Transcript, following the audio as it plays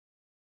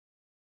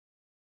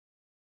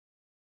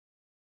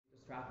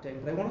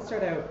distracting, but I want to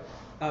start out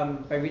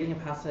by reading a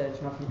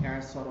passage not from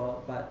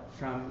Aristotle but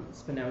from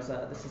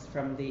Spinoza. This is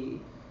from the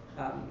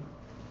um,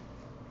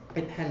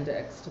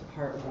 appendix to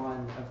part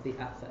 1 of the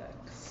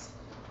Ethics.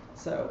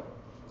 So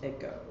it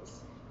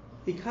goes.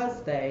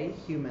 Because they,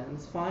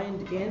 humans,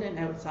 find in and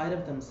outside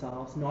of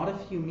themselves not a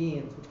few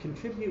means which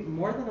contribute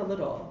more than a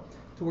little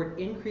toward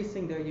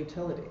increasing their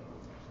utility.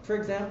 For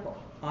example,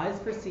 eyes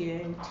for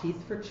seeing,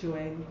 teeth for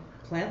chewing,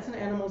 plants and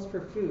animals for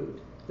food,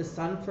 the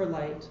sun for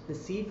light, the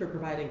sea for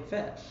providing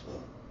fish.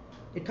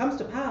 It comes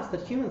to pass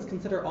that humans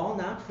consider all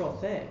natural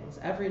things,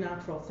 every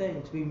natural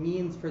thing, to be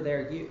means for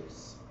their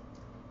use.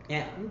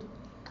 And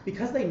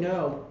because they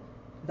know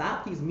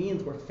that these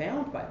means were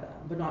found by them,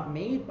 but not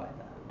made by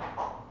them,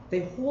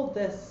 they hold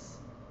this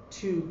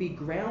to be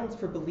grounds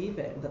for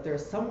believing that there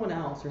is someone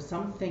else or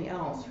something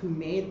else who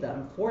made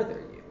them for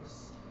their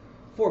use.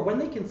 For when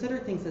they consider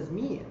things as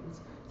means,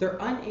 they're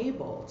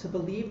unable to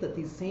believe that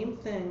these same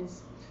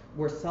things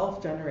were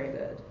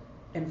self-generated,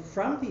 and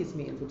from these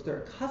means, which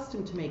they're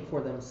accustomed to make for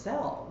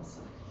themselves,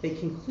 they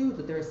conclude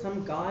that there is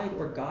some guide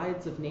or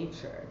guides of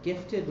nature,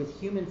 gifted with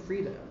human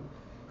freedom,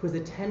 who has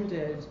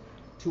attended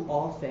to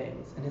all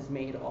things and has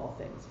made all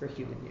things for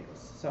human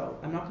use. So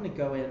I'm not going to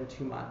go in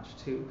too much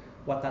to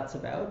what that's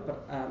about,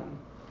 but I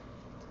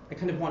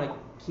kind of want to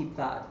keep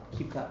that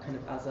kind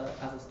of as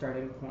a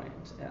starting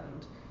point.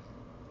 And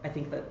I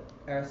think that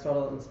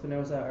Aristotle and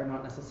Spinoza are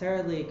not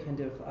necessarily kind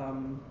of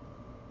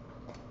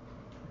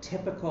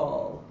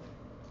typical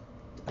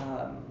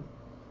kind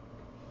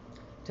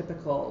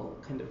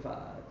of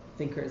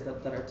thinkers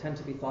that tend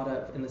to be thought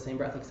of in the same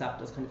breath,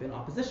 except as kind of in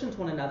opposition to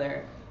one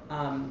another.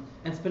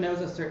 And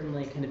Spinoza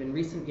certainly kind of in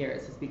recent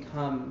years has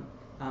become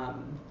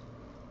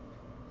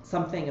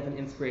something of an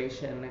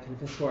inspiration and a kind of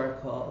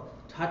historical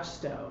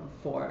touchstone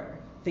for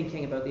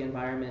thinking about the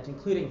environment,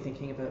 including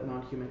thinking about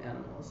non-human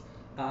animals.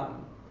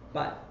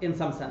 But in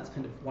some sense,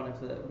 kind of one of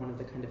the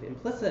kind of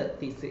implicit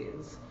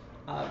theses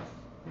of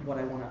what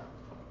I want to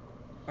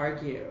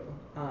argue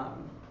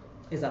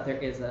is that there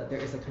is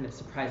a kind of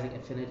surprising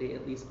affinity,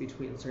 at least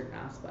between certain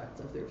aspects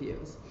of their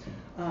views.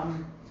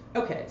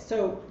 Okay,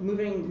 so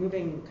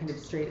moving kind of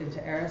straight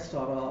into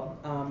Aristotle,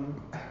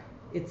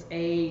 it's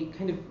a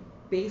kind of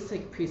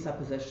basic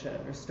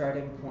presupposition or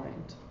starting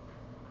point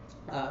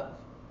of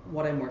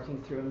what I'm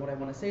working through and what I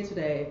want to say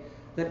today,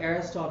 that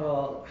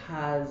Aristotle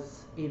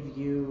has a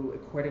view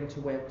according to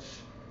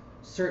which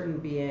certain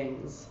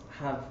beings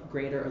have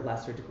greater or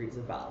lesser degrees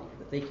of value,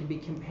 that they can be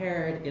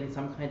compared in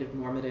some kind of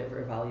normative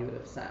or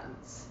evaluative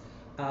sense.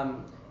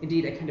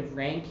 Indeed, a kind of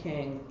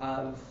ranking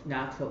of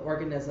natural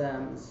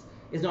organisms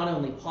is not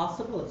only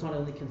possible, it's not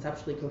only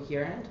conceptually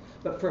coherent,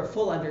 but for a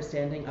full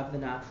understanding of the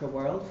natural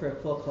world, for a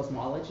full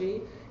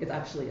cosmology, it's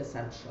actually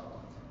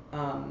essential.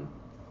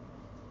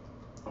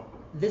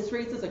 This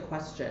raises a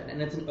question,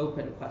 and it's an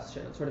open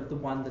question. It's sort of the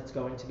one that's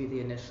going to be the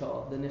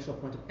initial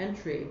point of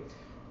entry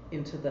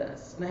into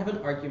this. And I have an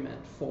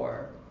argument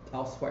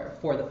elsewhere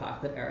for the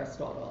fact that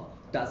Aristotle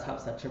does have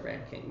such a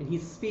ranking. I mean, he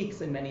speaks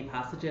in many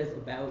passages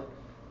about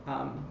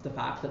the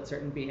fact that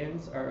certain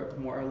beings are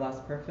more or less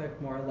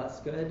perfect, more or less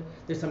good.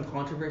 There's some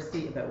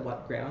controversy about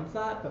what grounds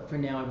that, but for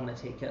now I want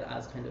to take it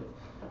as kind of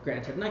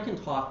granted. And I can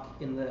talk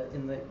in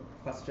the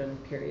question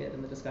period,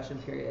 in the discussion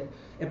period,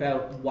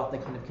 about what the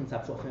kind of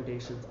conceptual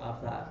foundations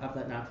of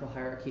that natural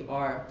hierarchy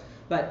are.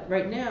 But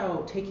right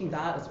now, taking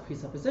that as a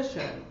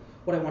presupposition,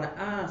 what I want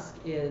to ask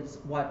is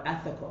what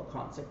ethical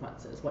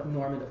consequences, what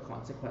normative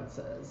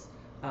consequences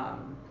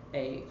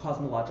a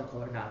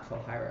cosmological or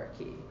natural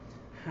hierarchy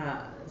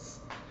has.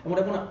 And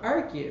what I want to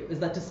argue is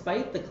that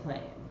despite the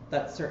claim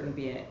that certain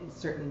beings,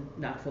 certain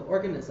natural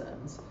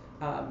organisms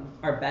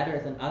are better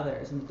than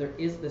others, and that there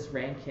is this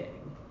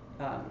ranking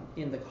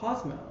in the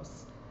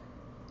cosmos,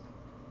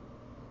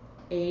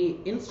 a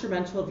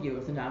instrumental view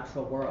of the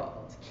natural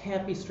world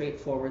can't be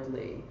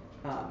straightforwardly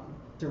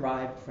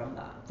derived from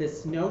that.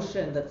 This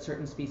notion that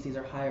certain species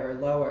are higher or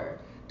lower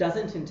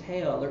doesn't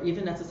entail or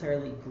even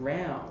necessarily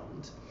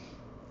ground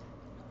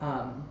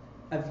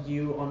a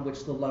view on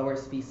which the lower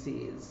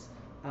species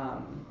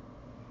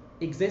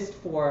exist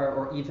for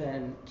or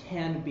even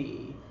can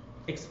be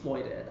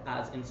exploited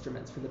as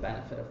instruments for the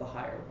benefit of the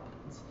higher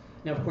ones.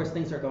 Now, of course,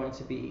 things are going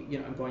to be,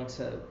 I'm going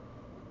to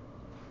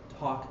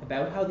talk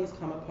about how these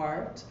come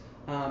apart.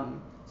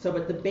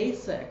 But the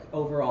basic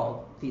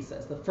overall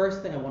thesis, the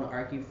first thing I want to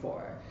argue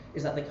for,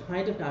 is that the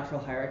kind of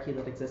natural hierarchy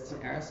that exists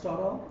in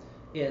Aristotle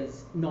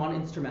is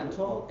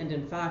non-instrumental, and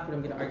in fact, what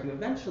I'm going to argue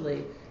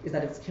eventually is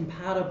that it's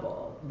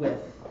compatible with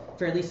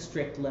fairly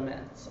strict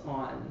limits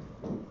on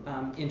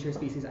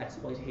interspecies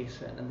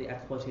exploitation and the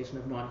exploitation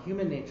of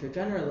non-human nature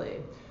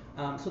generally.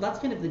 So that's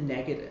kind of the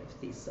negative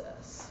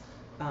thesis.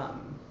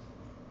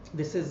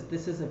 This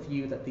is a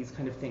view that these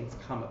kind of things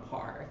come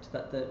apart,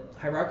 that the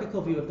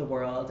hierarchical view of the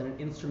world and an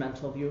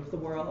instrumental view of the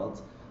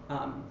world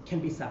can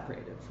be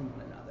separated from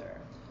one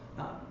another.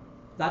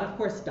 That, of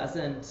course,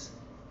 doesn't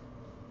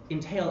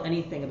entail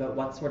anything about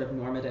what sort of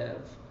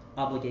normative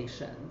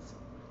obligations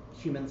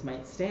humans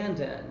might stand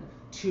in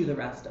to the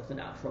rest of the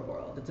natural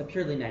world. It's a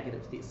purely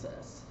negative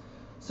thesis.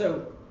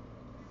 So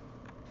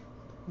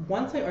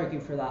once I argue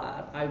for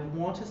that, I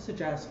want to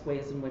suggest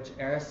ways in which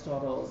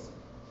Aristotle's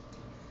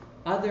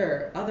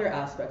other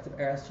aspects of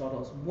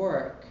Aristotle's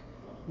work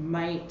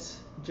might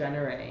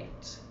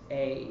generate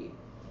a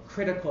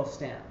critical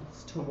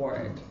stance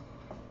toward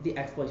the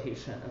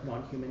exploitation of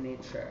non-human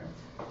nature.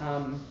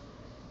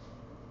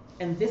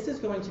 And this is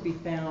going to be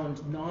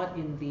found not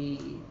in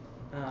the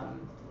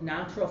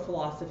natural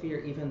philosophy or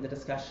even the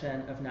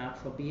discussion of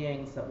natural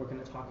beings that we're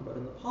going to talk about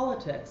in the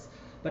Politics,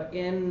 but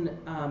in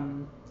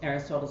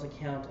Aristotle's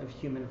account of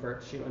human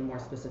virtue, and more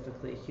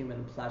specifically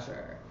human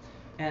pleasure.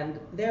 And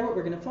there what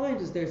we're going to find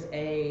is there's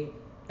a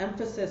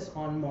emphasis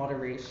on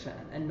moderation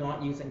and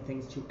not using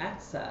things to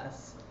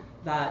excess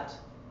that,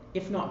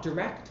 if not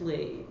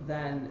directly,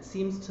 then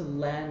seems to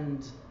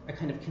lend a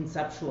kind of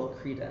conceptual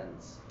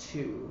credence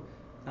to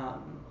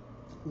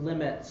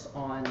limits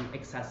on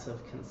excessive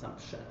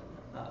consumption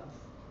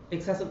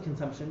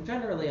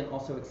generally, and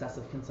also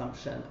excessive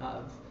consumption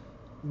of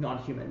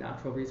non-human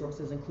natural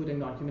resources, including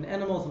non-human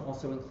animals, and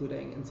also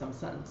including, in some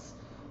sense,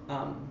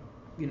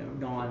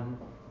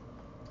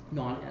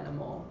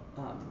 non-animal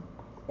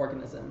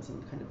organisms,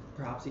 and kind of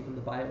perhaps even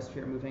the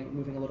biosphere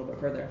moving a little bit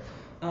further.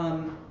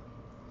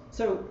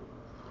 So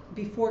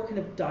before kind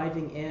of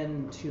diving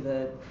into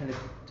the kind of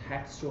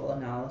textual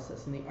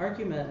analysis and the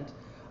argument,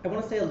 I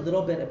want to say a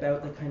little bit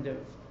about the kind of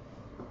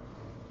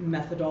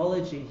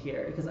methodology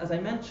here, because as I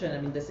mentioned,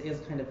 I mean, this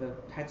is kind of a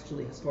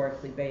textually,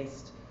 historically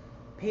based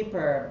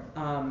paper,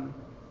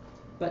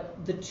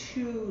 but the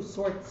two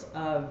sorts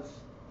of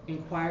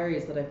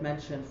inquiries that I've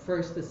mentioned,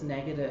 first this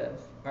negative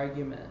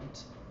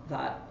argument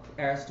that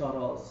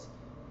Aristotle's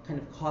kind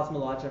of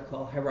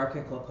cosmological,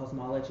 hierarchical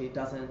cosmology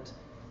doesn't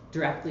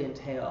directly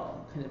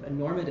entail kind of a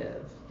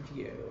normative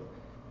view,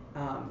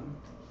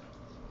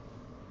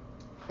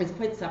 is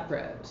quite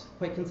separate,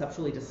 quite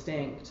conceptually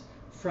distinct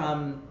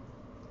from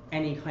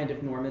any kind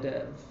of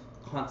normative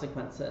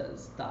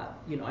consequences that,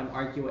 I'm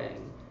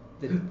arguing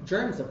the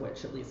germs of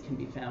which at least can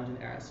be found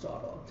in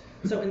Aristotle.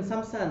 So in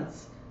some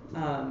sense,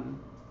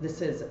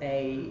 this is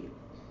a,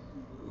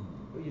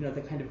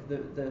 the kind of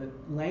the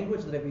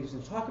language that I've used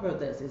to talk about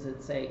this is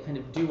it's a kind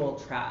of dual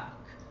track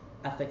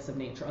ethics of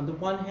nature. On the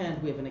one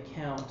hand, we have an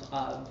account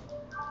of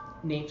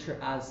nature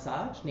as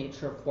such,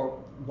 nature for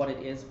what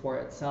it is for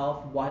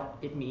itself, what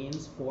it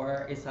means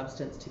for a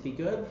substance to be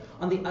good.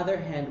 On the other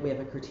hand, we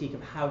have a critique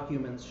of how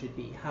humans should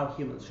be, how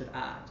humans should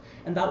act.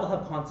 And that will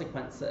have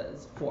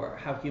consequences for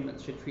how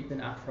humans should treat the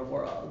natural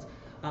world.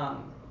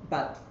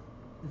 But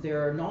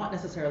they're not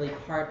necessarily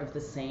part of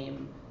the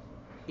same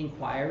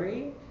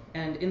inquiry.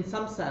 And in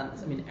some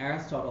sense, I mean,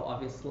 Aristotle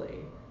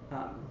obviously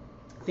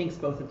thinks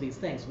both of these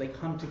things. So they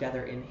come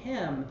together in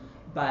him,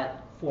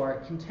 but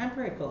for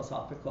contemporary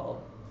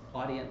philosophical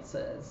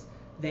audiences,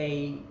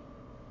 they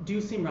do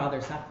seem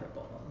rather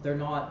separable.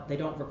 They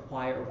don't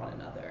require one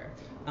another.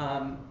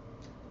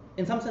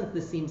 In some sense,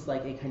 this seems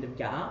like a kind of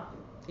gap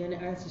in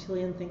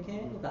Aristotelian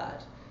thinking,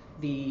 that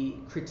the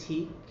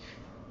critique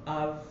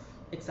of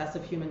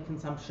excessive human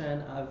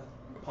consumption, of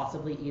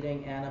possibly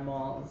eating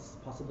animals,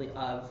 possibly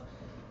of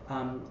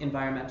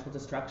environmental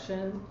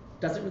destruction,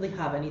 doesn't really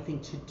have anything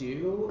to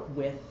do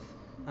with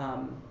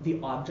the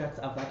objects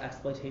of that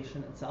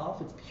exploitation itself.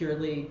 It's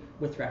purely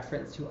with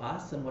reference to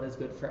us and what is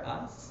good for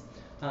us.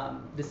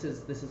 This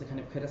is a kind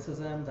of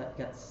criticism that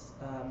gets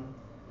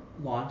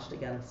launched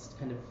against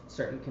kind of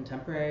certain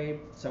contemporary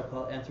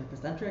so-called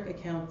anthropocentric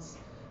accounts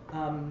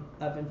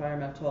of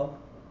environmental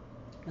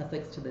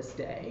ethics to this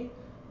day.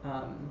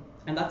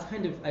 And that's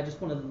kind of,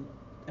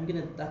 I'm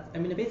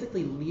gonna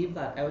basically leave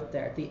that out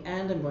there. At the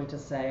end, I'm going to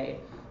say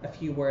a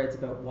few words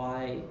about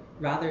why,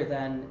 rather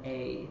than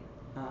a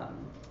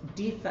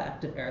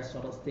defect of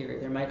Aristotle's theory,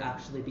 there might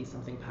actually be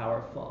something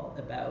powerful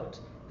about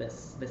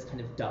this kind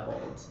of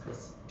doubled,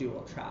 this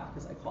dual track,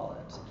 as I call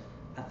it,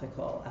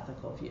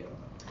 ethical view.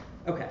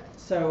 Okay,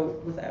 so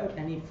without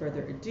any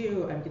further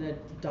ado, I'm going to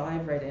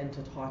dive right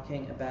into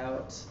talking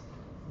about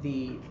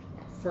the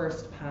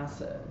first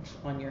passage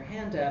on your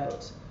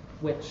handout,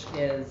 which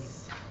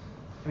is,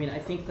 I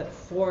think that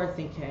for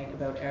thinking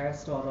about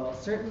Aristotle,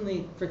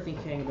 certainly for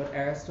thinking about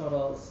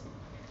Aristotle's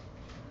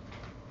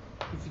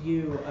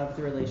view of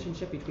the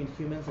relationship between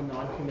humans and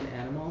non-human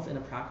animals in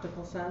a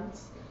practical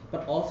sense,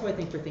 but also I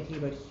think for thinking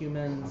about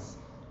humans,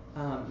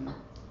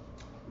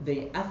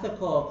 the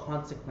ethical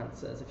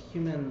consequences of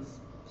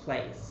humans'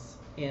 place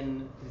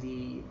in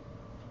the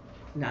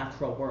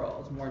natural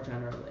world more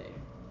generally.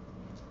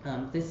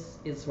 This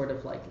is sort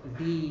of like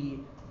the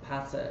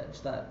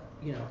passage that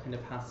kind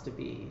of has to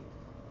be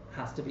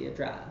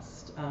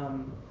addressed.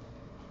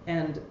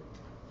 And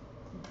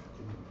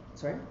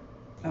sorry?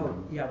 Oh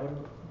yeah, what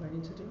do I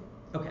need to do?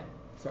 Okay,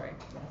 sorry.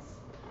 Yes.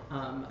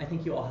 I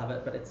think you all have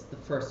it, but it's the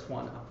first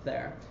one up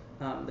there.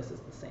 This is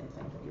the same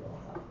thing that you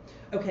all have.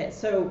 Okay,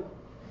 so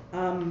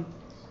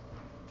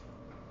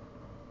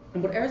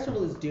and what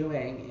Aristotle is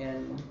doing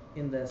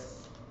in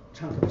this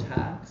chunk of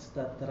text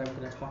that I'm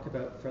going to talk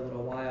about for a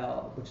little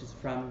while, which is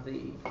from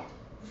the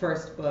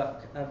first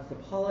book of the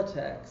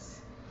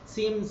Politics,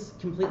 seems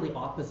completely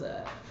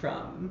opposite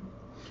from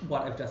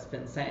what I've just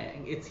been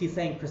saying. He's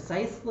saying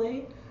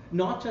precisely,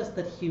 not just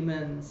that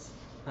humans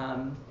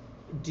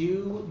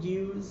do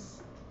use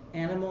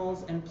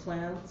animals and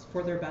plants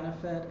for their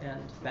benefit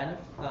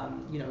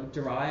and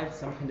derive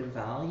some kind of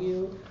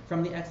value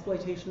from the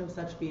exploitation of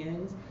such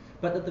beings,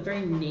 but that the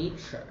very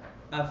nature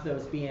of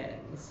those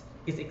beings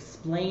is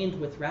explained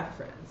with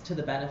reference to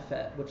the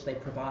benefit which they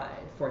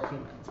provide for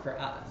humans, for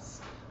us.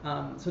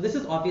 So this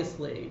is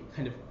obviously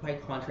kind of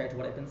quite contrary to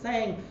what I've been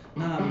saying.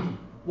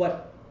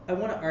 What I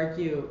want to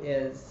argue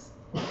is,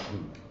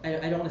 I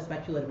don't want to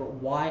speculate about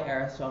why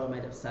Aristotle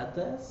might have said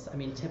this. I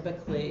mean,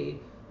 typically,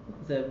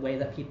 the way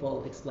that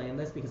people explain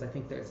this, because I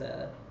think there's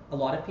a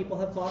lot of people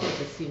have thought that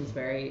this seems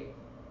very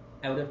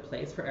out of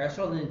place for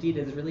Aristotle, and indeed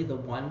is really the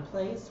one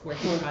place where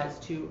he tries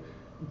to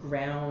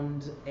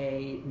ground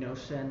a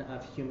notion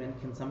of human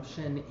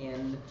consumption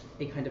in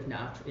a kind of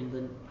in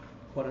the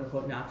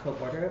quote-unquote natural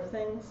order of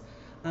things.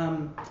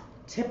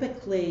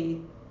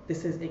 Typically,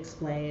 this is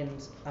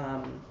explained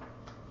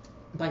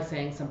by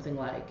saying something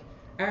like,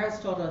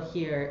 Aristotle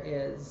here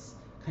is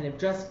kind of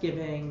just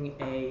giving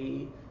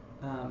a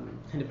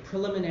kind of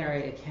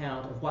preliminary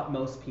account of what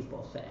most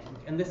people think,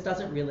 and this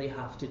doesn't really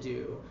have to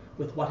do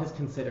with what his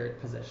considered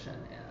position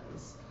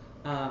is.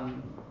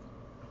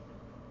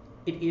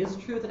 It is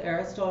true that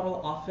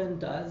Aristotle often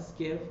does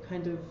give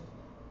kind of,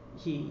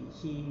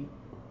 he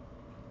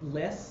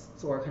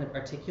lists or kind of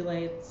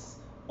articulates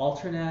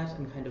alternate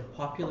and kind of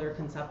popular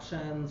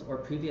conceptions or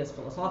previous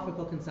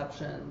philosophical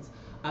conceptions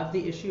of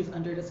the issues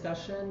under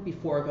discussion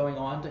before going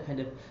on to kind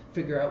of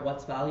figure out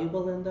what's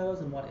valuable in those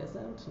and what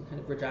isn't, and kind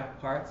of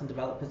reject parts and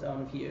develop his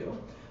own view.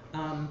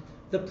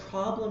 The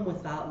problem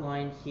with that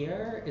line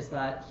here is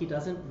that he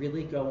doesn't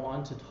really go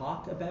on to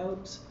talk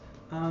about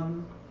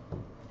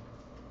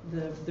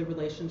the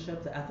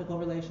relationship, the ethical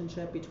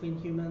relationship between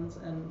humans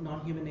and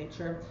non-human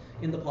nature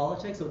in the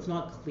politics, so it's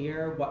not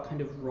clear what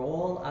kind of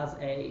role as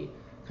a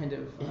kind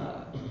of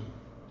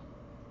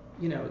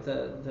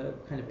the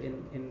kind of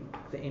in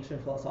the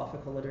ancient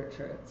philosophical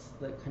literature, it's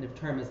the kind of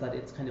term is that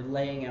it's kind of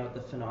laying out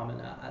the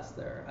phenomena as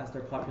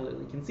they're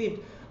popularly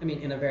conceived. I mean,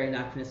 in a very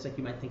anachronistic,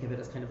 you might think of it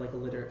as kind of like a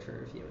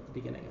literature review at the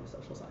beginning of a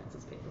social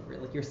sciences paper, where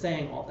like you're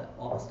saying all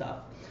the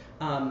stuff.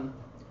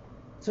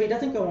 So he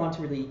doesn't go on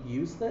to really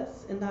use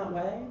this in that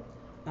way.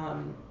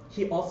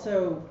 He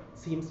also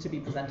seems to be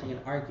presenting an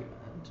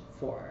argument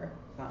for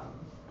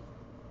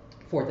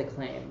the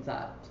claim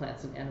that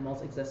plants and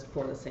animals exist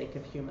for the sake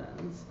of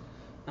humans.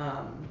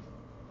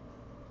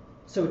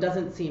 So it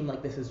doesn't seem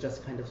like this is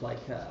just kind of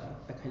like a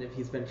kind of,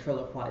 he's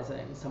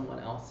ventriloquizing someone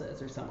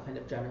else's or some kind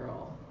of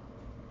general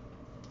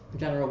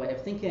way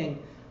of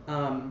thinking.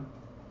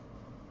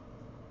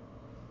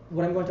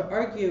 What I'm going to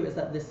argue is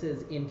that this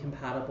is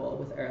incompatible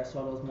with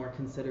Aristotle's more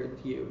considered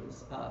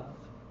views of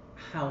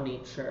how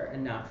nature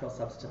and natural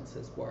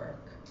substances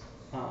work.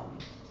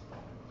 And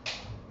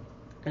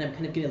I'm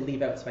kind of going to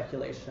leave out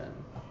speculation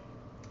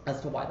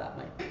as to why that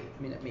might be.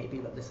 I mean, it may be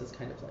that this is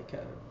kind of like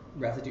a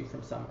residue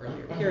from some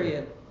earlier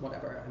period,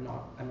 whatever. I'm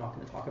not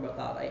going to talk about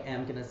that. I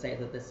am going to say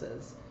that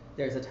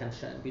there's a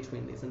tension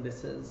between these, and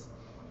this is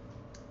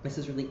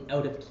really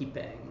out of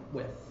keeping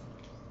with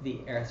the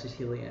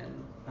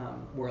Aristotelian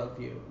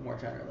worldview more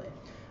generally.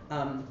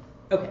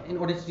 Okay, in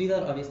order to do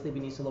that, obviously we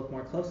need to look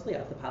more closely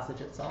at the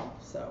passage itself.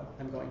 So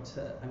I'm going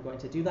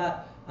to do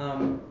that.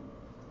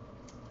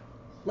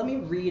 Let me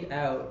read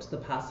out the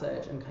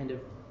passage and kind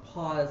of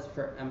pause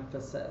for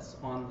emphasis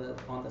on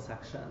the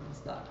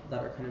sections that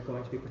are kind of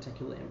going to be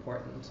particularly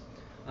important,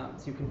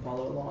 so you can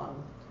follow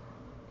along.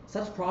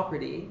 Such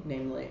property,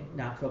 namely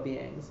natural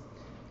beings,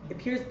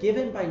 appears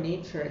given by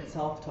nature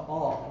itself to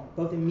all,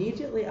 both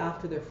immediately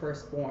after they're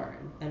first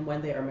born and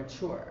when they are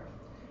mature.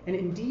 And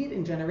indeed,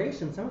 in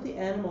generation, some of the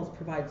animals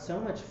provide so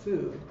much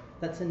food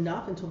that's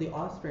enough until the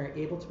offspring are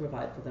able to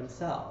provide for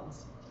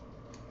themselves.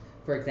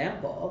 For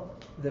example,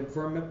 the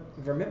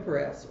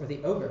vermiparous or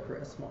the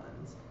oviparous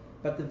ones.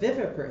 But the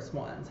viviparous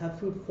ones have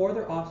food for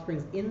their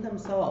offsprings in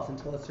themselves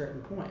until a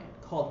certain point,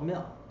 called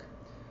milk.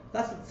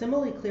 Thus, it's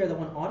similarly clear that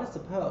one ought to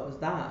suppose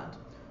that,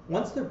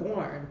 once they're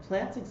born,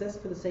 plants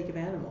exist for the sake of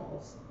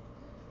animals,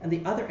 and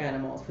the other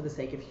animals for the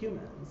sake of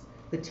humans,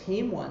 the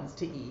tame ones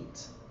to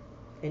eat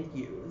and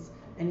use,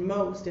 and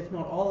most, if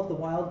not all, of the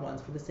wild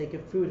ones for the sake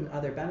of food and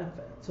other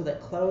benefits, so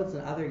that clothes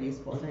and other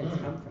useful things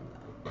come from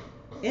them.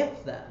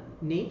 If, then,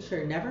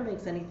 nature never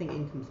makes anything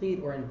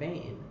incomplete or in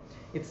vain,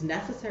 it's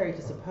necessary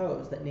to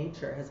suppose that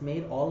nature has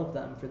made all of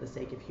them for the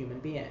sake of human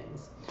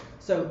beings.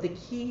 So the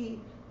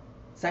key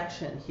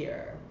section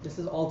here, this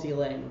is all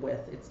dealing with,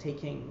 it's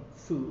taking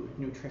food,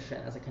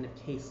 nutrition, as a kind of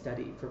case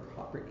study for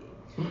property.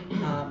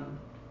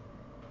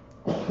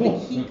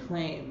 The key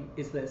claim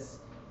is this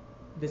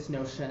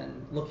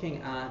notion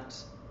looking at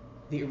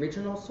the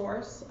original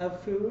source of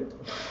food,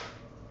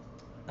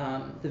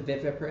 the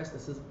viviparous,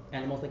 this is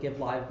animals that give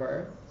live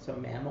birth, so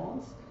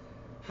mammals,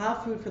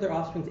 have food for their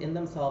offsprings in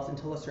themselves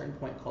until a certain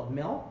point called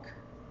milk.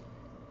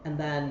 And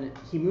then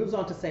he moves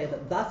on to say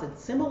that thus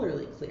it's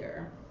similarly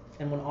clear,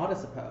 and one ought to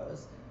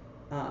suppose,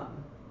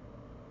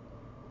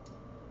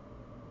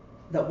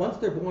 that once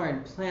they're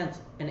born, plants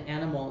and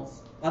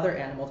animals, other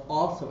animals,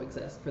 also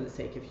exist for the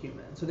sake of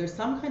humans. So there's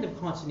some kind of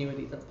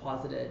continuity that's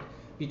posited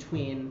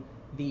between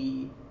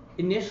the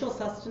initial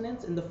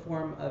sustenance in the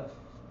form of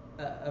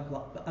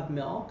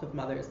milk, of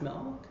mother's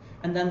milk,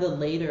 and then the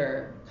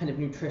later kind of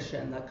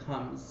nutrition that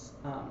comes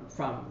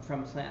from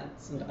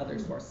plants and other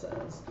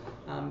sources.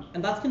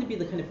 And that's going to be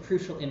the kind of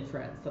crucial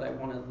inference that I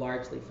want to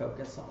largely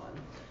focus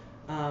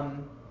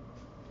on.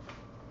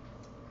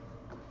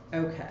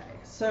 Okay,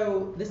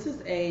 so this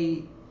is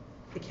a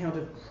account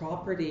of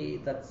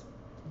property that's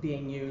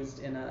being used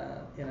in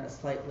a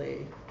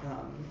slightly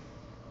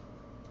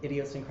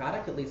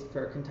idiosyncratic, at least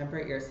for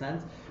contemporary ear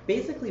sense.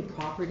 Basically,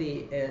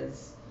 property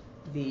is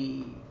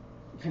the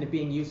kind of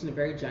being used in a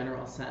very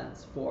general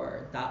sense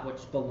for that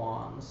which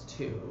belongs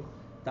to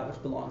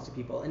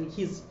people, and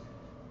he's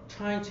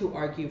trying to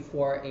argue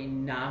for a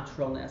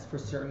naturalness for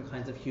certain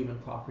kinds of human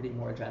property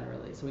more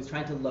generally. So he's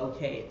trying to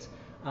locate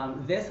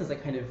this as a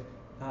kind of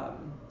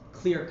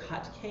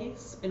clear-cut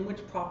case in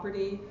which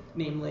property,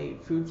 namely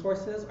food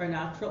sources, are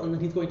natural, and then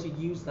he's going to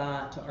use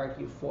that to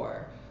argue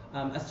for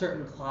a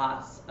certain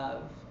class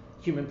of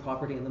human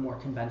property in the more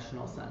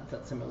conventional sense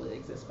that similarly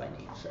exists by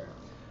nature.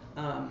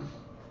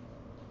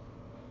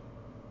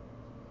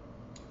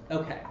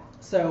 Okay,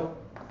 so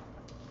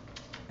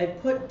I've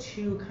put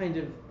two kind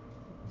of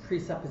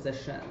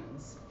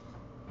presuppositions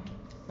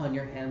on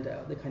your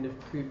handout, the kind of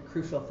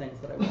crucial things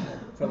that I want to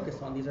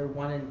focus on. These are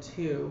 1 and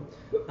 2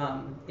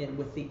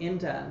 with the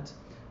indent.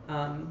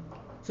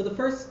 So the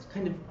first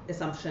kind of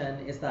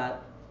assumption is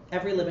that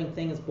every living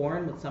thing is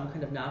born with some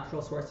kind of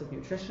natural source of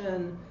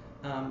nutrition.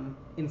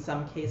 In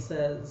some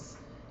cases,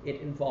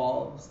 it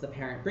involves the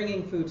parent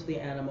bringing food to the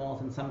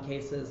animals. In some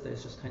cases,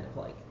 there's just kind of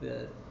like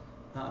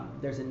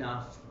there's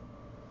enough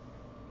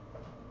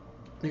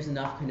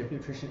kind of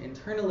nutrition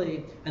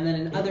internally. And then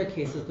in other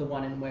cases, the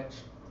one in which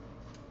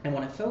I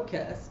want to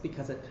focus,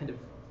 because it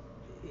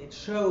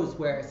shows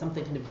where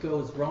something kind of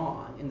goes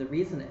wrong in the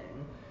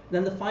reasoning.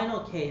 Then the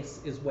final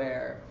case is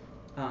where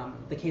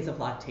the case of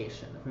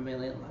lactation, of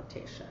mammalian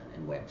lactation,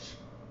 in which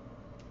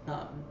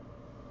the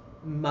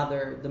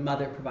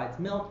mother provides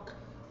milk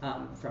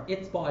from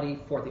its body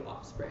for the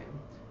offspring.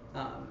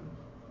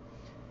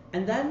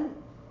 And then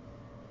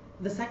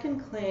the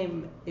second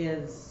claim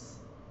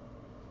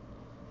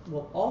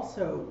will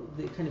also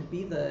be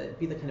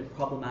the kind of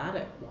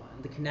problematic one,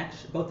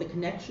 both the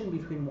connection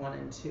between 1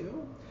 and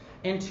 2,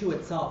 and 2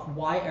 itself,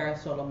 why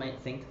Aristotle might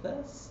think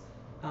this,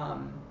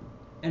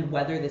 and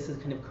whether this is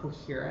kind of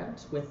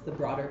coherent with the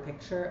broader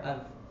picture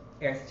of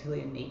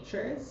Aristotelian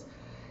natures,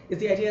 is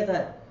the idea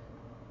that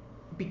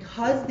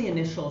because the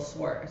initial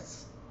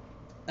source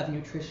of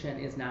nutrition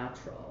is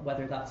natural,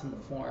 whether that's in the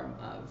form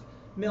of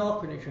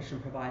milk or nutrition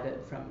provided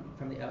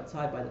from the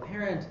outside by the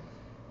parent,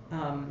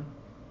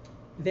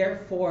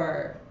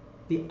 therefore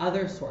the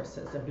other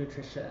sources of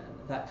nutrition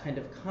that kind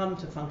of come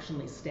to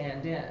functionally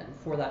stand in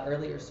for that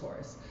earlier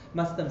source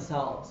must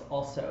themselves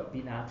also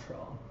be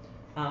natural.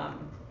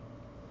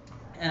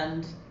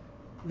 And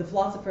the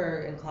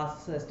philosopher and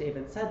classicist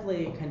David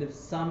Sedley kind of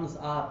sums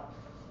up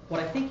what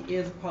I think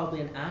is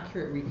probably an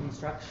accurate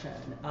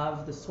reconstruction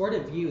of the sort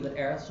of view that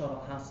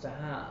Aristotle has to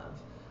have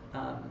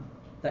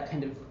that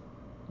kind of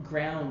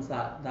grounds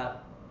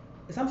that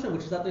assumption,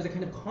 which is that there's a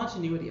kind of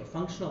continuity, a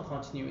functional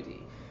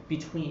continuity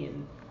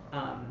between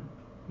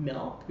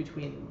milk,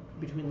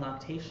 between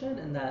lactation,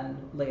 and then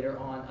later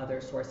on other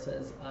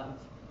sources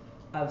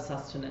of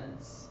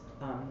sustenance.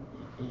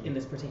 In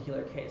this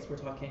particular case, we're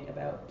talking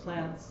about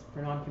plants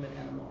for non-human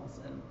animals,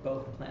 and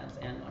both plants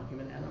and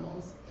non-human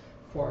animals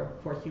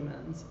for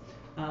humans.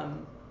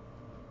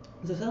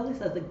 So Sedley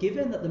says that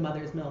given that the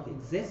mother's milk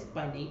exists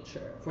by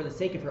nature for the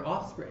sake of her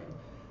offspring,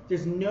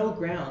 there's no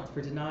grounds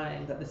for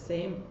denying that the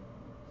same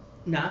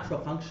natural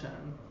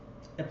function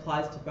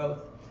applies to both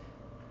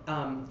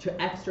to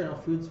external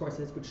food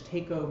sources which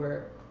take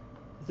over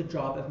the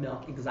job of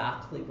milk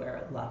exactly where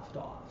it left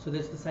off. So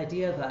there's this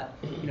idea that,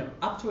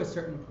 up to a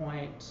certain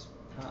point,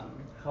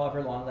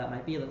 however long that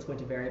might be, that's going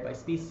to vary by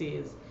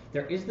species,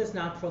 there is this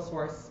natural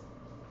source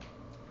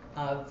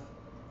of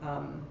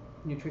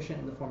nutrition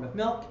in the form of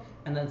milk,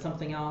 and then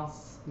something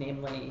else,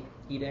 namely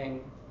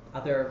eating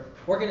other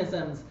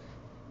organisms,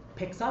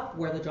 picks up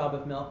where the job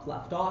of milk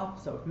left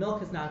off. So if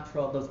milk is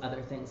natural, those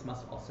other things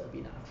must also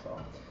be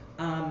natural.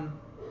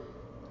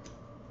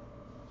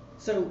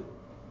 So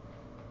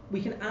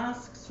we can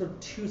ask sort of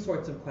two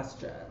sorts of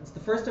questions. The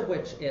first of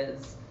which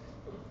is,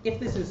 if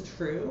this is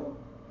true,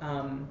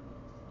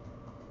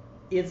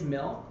 is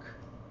milk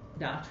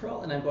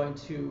natural? And I'm going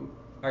to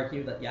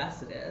argue that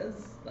yes, it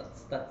is.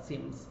 That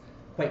seems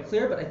quite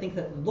clear, but I think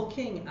that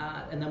looking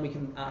at, and then we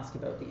can ask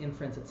about the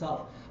inference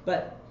itself,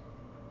 but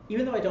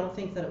even though I don't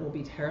think that it will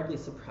be terribly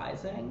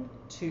surprising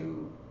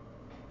to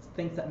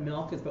think that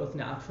milk is both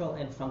natural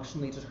and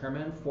functionally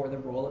determined for the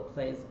role it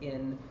plays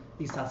in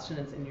the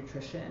sustenance and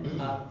nutrition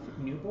of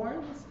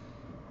newborns,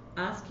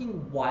 asking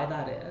why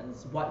that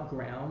is, what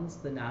grounds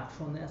the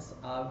naturalness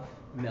of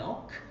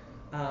milk,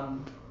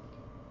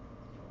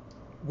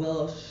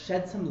 will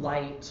shed some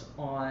light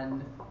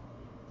on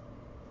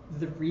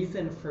the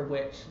reason for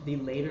which the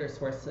later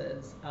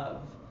sources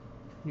of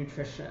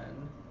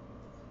nutrition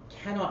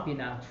cannot be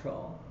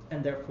natural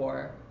and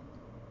therefore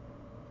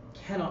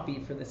cannot be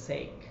for the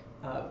sake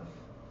of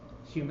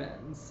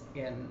humans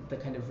in the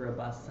kind of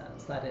robust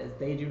sense. That is,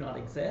 they do not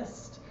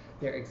exist.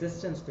 Their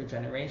existence, their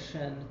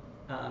generation,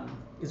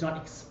 is not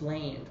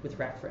explained with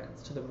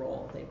reference to the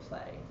role they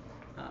play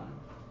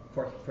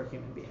for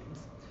human beings.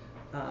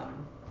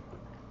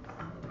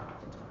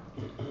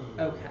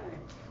 Okay,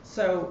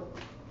 so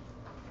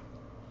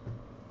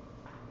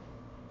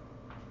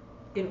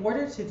in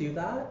order to do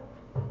that,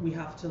 we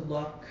have to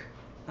look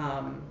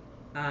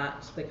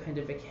at the kind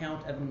of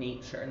account of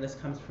nature, and this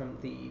comes from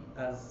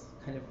as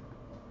kind of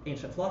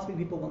ancient philosophy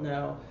people will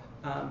know,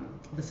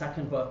 the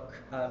second book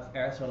of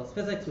Aristotle's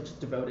Physics, which is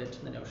devoted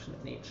to the notion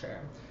of nature.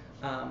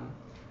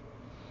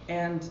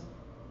 And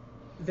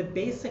the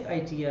basic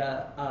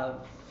idea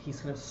of, he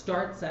kind of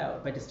starts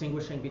out by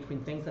distinguishing between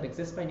things that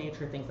exist by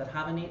nature, things that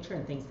have a nature,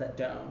 and things that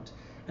don't.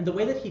 And the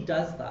way that he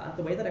does that,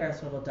 the way that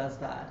Aristotle does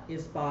that,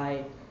 is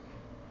by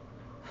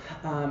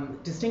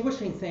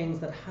distinguishing things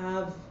that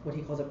have what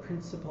he calls a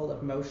principle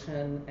of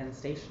motion and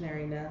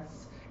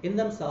stationariness in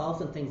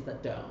themselves and things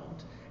that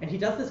don't. And he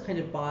does this kind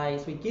of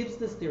so he gives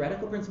this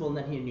theoretical principle and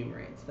then he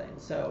enumerates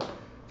things. So,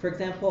 for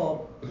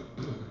example,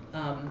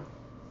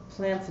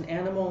 plants and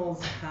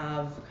animals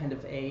have kind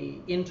of a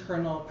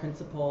internal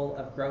principle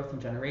of growth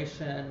and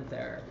generation.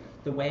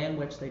 The way in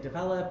which they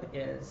develop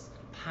is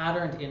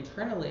patterned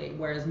internally,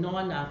 whereas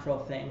non-natural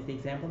things, the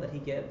example that he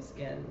gives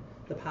in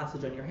the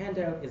passage on your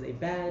handout is a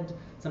bed,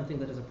 something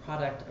that is a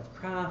product of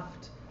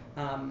craft,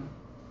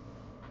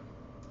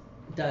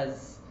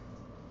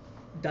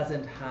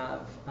 doesn't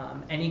have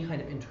any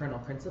kind of internal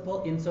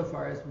principle.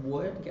 Insofar as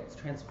wood gets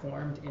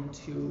transformed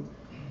into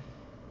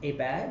a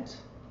bed,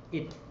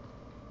 it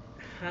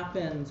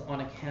happens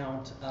on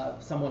account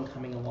of someone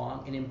coming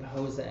along and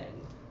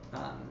imposing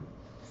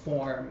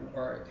form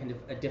or kind of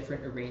a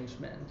different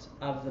arrangement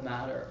of the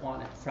matter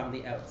on it from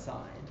the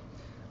outside.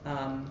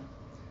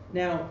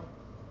 Now,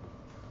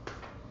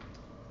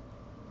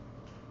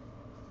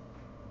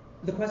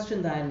 the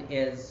question then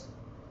is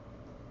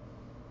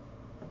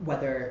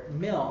whether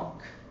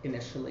milk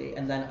initially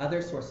and then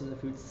other sources of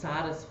food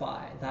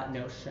satisfy that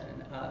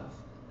notion of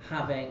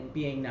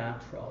being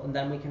natural. And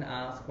then we can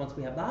ask, once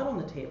we have that on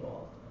the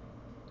table,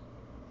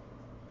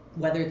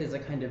 whether there's a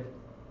kind of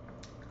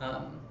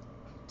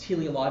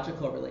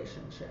teleological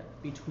relationship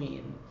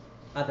between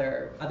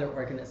other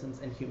organisms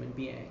and human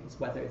beings,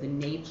 whether the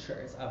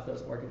natures of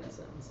those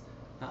organisms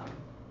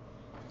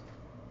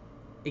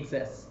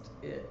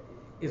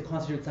is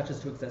constituted such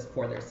as to exist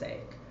for their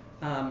sake.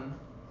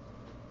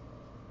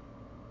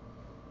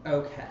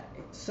 Okay,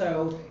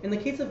 so in the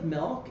case of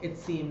milk, it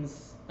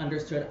seems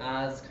understood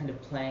as kind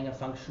of playing a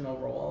functional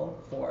role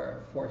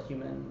for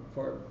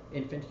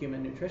infant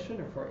human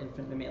nutrition or for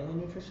infant mammalian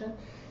nutrition.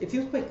 It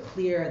seems quite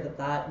clear that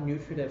that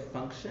nutritive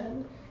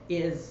function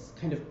is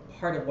kind of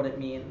part of what it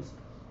means.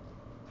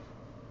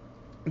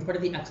 It's part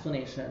of the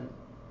explanation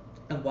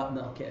of what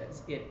milk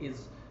is. It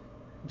is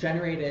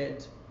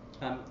generated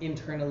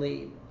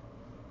internally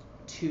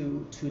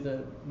to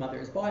the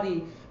mother's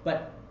body,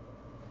 but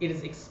it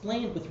is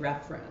explained with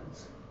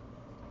reference.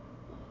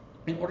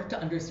 In order to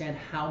understand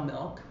how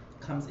milk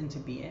comes into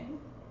being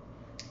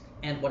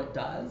and what it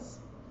does,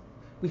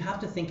 we have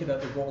to think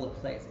about the role it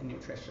plays in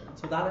nutrition.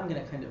 So that I'm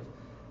going to kind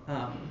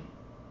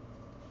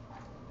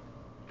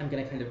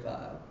of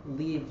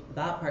leave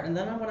that part, and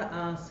then I want to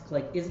ask,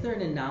 like, is there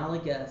an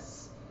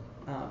analogous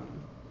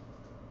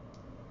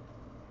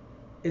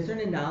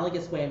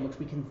way in which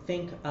we can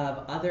think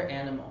of other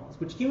animals,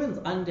 which humans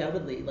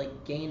undoubtedly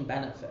gain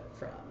benefit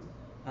from,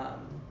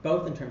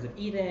 both in terms of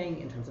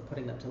eating, in terms of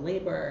putting them to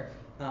labor,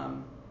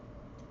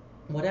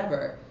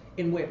 whatever,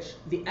 in which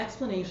the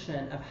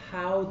explanation of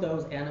how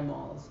those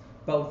animals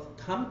both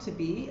come to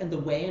be and the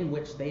way in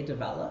which they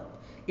develop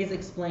is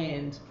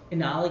explained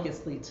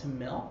analogously to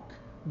milk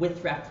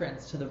with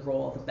reference to the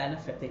role, the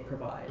benefit they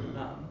provide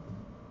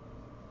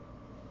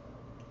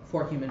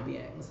for human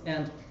beings.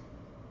 And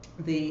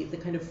the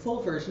kind of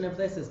full version of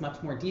this is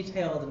much more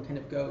detailed and kind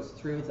of goes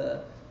through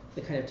the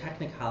kind of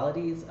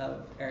technicalities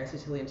of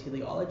Aristotelian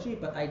teleology,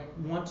 but I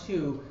want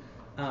to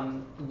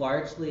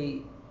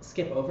largely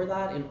skip over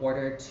that in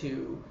order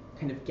to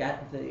kind of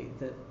get the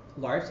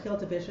large-scale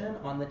division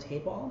on the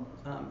table,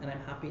 and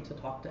I'm happy to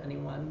talk to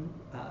anyone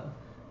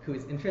who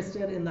is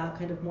interested in that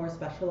kind of more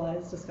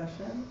specialized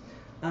discussion.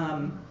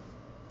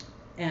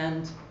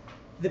 And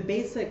the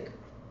basic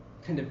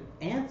kind of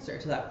answer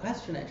to that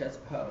question I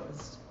just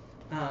posed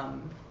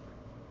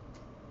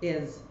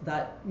is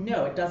that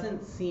no, it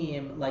doesn't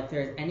seem like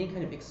there's any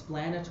kind of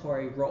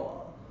explanatory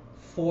role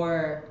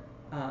for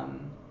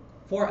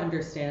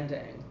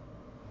understanding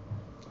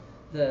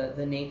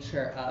the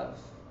nature of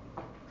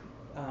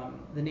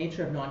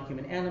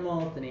non-human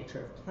animals, the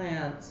nature of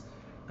plants.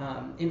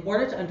 In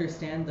order to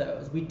understand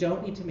those, we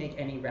don't need to make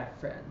any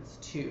reference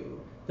to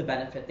the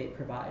benefit they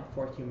provide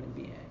for human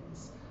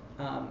beings.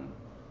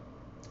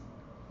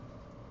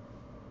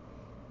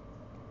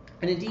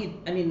 And indeed,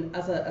 I mean,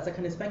 as a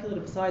kind of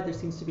speculative aside, there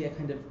seems to be a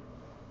kind of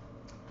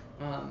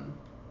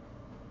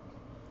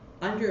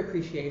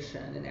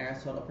underappreciation in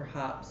Aristotle,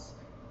 perhaps,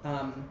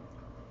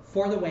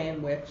 for the way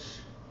in which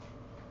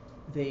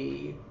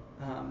the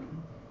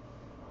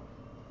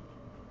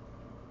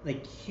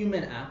like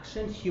human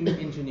action, human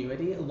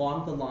ingenuity,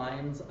 along the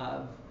lines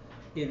of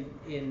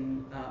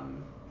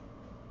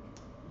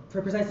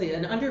for precisely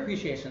an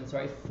underappreciation,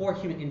 sorry, for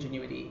human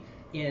ingenuity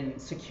in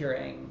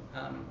securing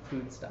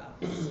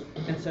foodstuffs.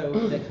 And so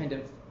the kind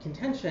of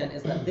contention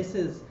is that this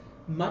is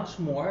much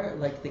more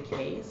like the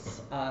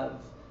case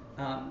of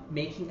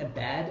making a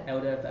bed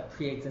out of a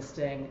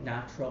pre-existing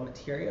natural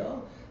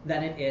material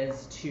than it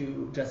is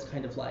to just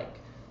kind of like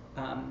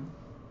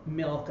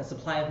milk, a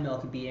supply of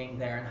milk being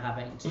there and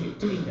having to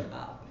take it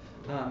up.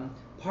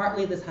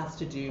 Partly this has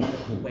to do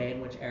with the way in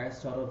which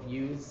Aristotle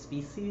views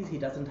species. He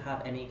doesn't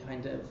have any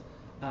kind of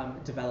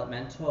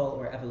developmental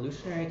or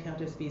evolutionary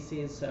account of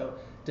species, so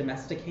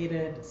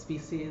domesticated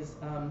species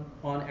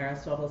on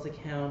Aristotle's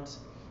account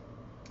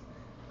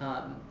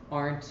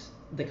aren't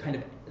the kind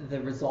of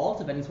the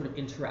result of any sort of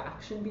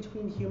interaction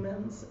between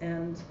humans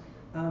and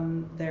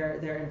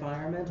their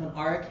environment. On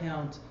our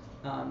account,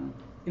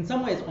 in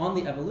some ways on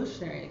the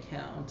evolutionary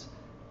account,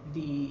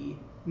 the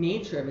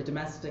nature of a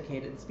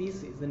domesticated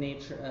species, the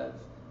nature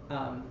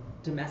of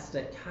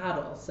domestic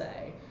cattle,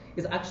 say,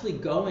 is actually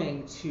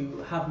going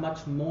to have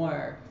much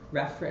more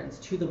reference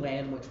to the way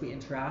in which we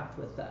interact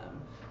with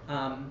them.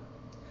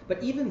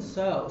 But even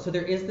so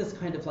there is this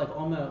kind of like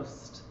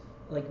almost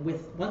like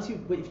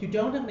if you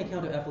don't have an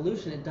account of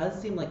evolution, it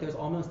does seem like there's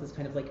almost this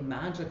kind of like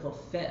magical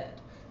fit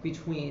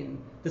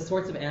between the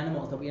sorts of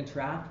animals that we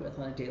interact with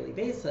on a daily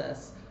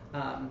basis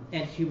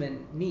and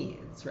human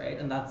needs, right?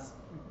 And that's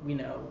we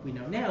know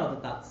now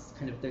that that's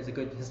kind of there's a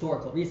good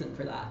historical reason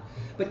for that.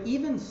 But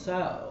even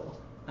so,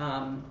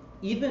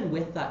 even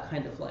with that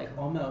kind of like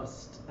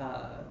almost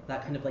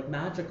that kind of like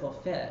magical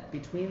fit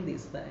between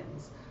these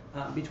things,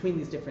 between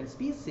these different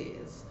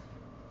species,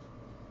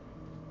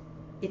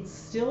 it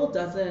still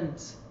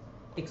doesn't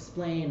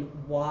explain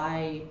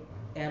why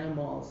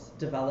animals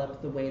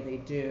develop the way they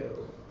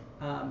do.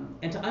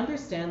 And to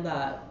understand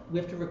that, we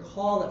have to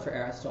recall that for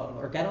Aristotle,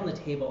 or get on the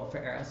table for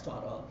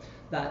Aristotle,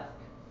 that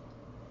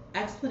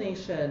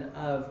explanation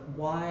of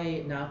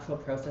why natural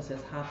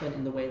processes happen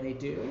in the way they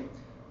do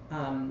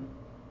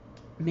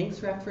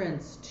makes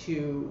reference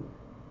to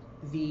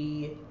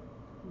the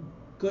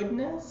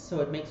goodness,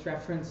 so it makes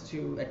reference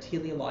to a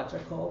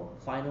teleological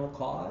final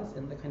cause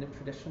in the kind of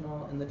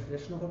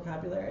traditional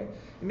vocabulary.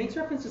 It makes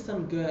reference to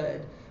some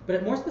good, but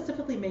it more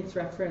specifically makes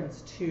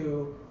reference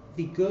to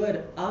the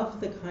good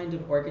of the kind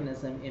of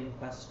organism in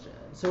question.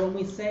 So when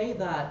we say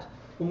that,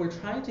 when we're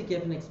trying to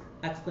give an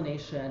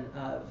explanation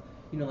of,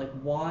 like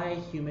why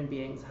human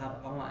beings have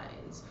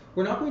eyes,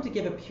 we're not going to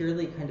give a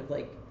purely kind of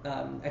like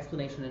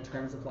explanation in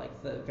terms of like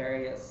the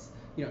various,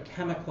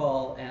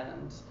 chemical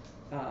and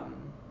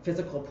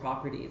physical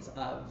properties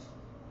of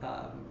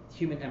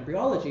human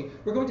embryology.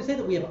 We're going to say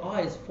that we have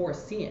eyes for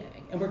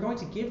seeing, and we're going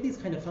to give these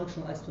kind of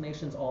functional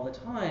explanations all the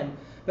time.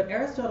 But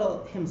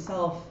Aristotle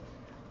himself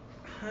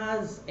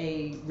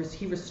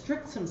he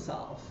restricts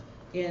himself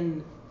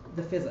in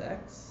the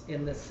physics,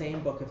 in the same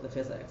book of the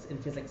physics, in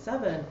Physics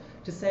 7,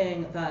 to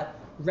saying that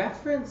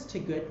reference to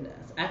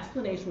goodness,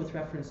 explanation with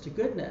reference to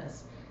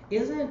goodness,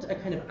 isn't a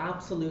kind of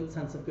absolute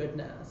sense of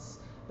goodness,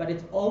 but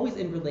it's always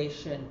in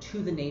relation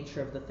to the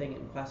nature of the thing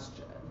in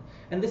question.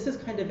 And this is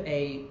kind of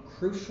a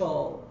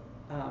crucial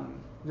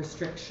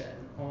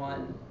restriction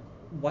on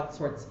what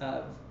sorts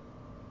of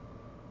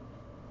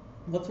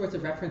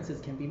references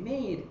can be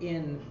made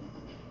in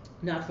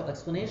natural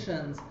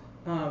explanations.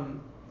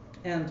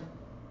 And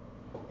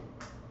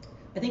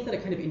I think that a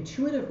kind of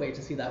intuitive way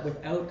to see that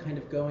without kind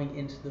of going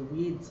into the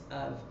weeds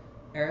of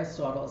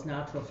Aristotle's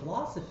natural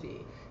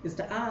philosophy is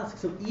to ask,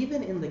 so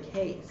even in the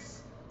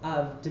case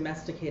of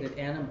domesticated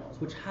animals,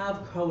 which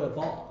have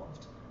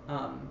co-evolved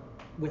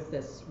with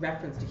this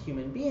reference to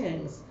human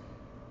beings,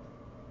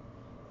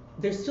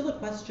 there's still a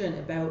question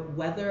about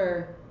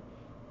whether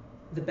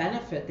the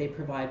benefit they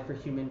provide for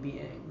human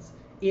beings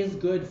is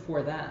good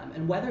for them,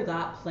 and whether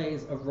that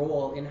plays a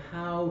role in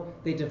how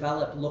they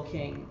develop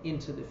looking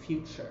into the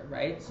future,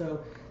 right?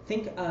 So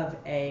think of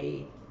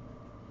a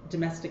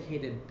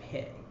domesticated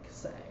pig,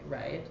 say,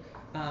 right?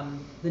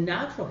 The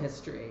natural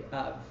history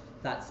of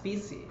that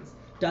species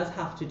does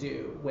have to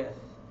do with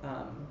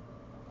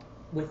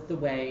the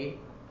way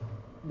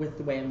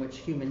in which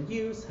human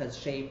use has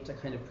shaped a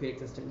kind of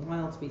pre-existing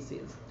wild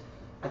species,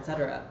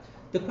 etc.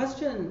 The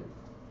question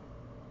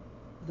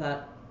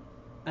that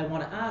I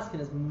want to ask,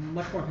 and is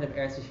much more kind of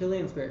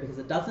Aristotelian spirit because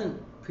it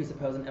doesn't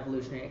presuppose an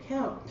evolutionary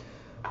account,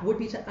 would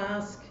be to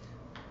ask,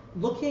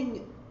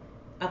 looking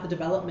at the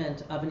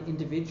development of an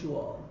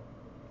individual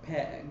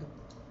pig,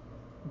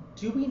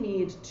 do we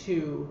need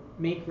to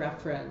make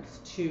reference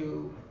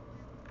to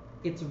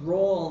its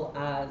role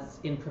as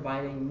in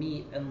providing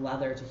meat and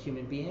leather to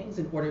human beings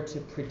in order to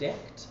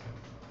predict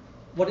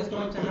what is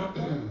going to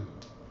happen?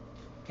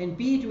 And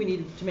B, do we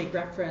need to make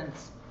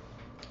reference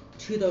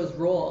to those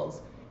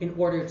roles in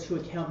order to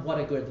account what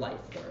a good life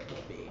for it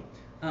will be.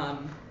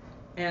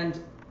 And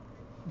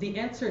the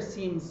answer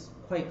seems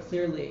quite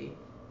clearly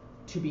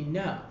to be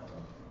no.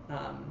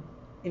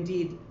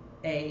 Indeed,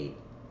 a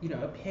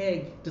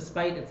pig,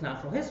 despite its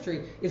natural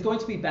history, is going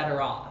to be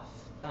better off,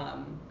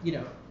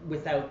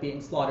 without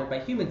being slaughtered by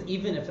humans,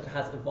 even if it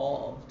has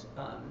evolved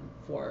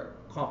for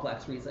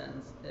complex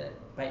reasons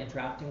by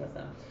interacting with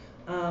them.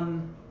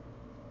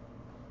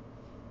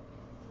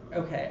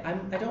 Okay, I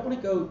don't want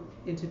to go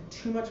into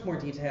too much more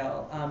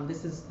detail.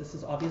 This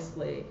is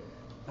obviously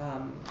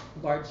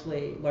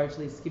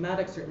largely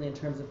schematic, certainly in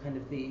terms of kind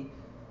of the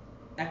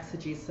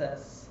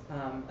exegesis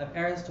of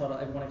Aristotle.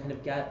 I want to kind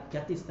of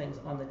get these things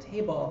on the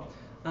table.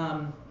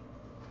 And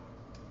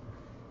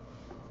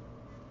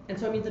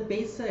so, I mean,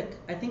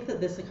 I think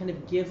that this kind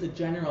of gives a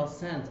general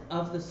sense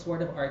of the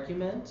sort of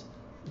argument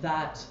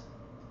that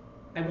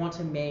I want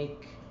to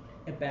make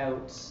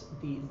about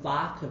the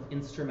lack of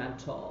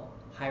instrumental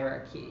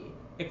hierarchy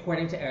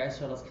according to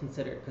Aristotle's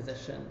considered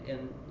position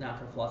in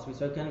natural philosophy.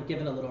 So I've kind of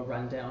given a little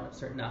rundown of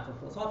certain natural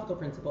philosophical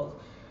principles.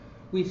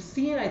 We've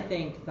seen, I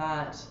think,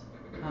 that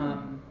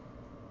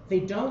they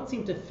don't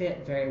seem to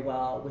fit very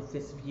well with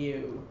this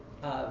view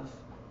of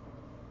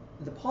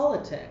the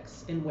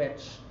politics in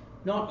which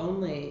not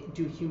only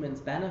do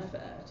humans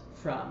benefit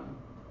from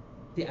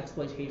the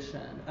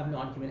exploitation of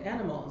non-human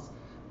animals,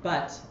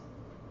 but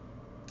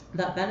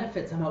that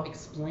benefit somehow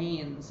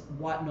explains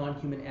what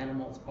non-human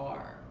animals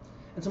are.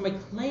 And so my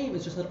claim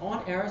is just that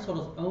on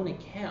Aristotle's own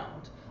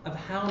account of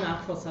how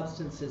natural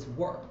substances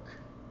work,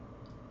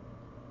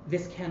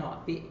 this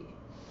cannot be.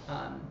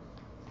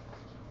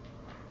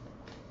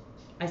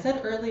 I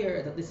said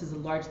earlier that this is a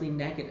largely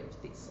negative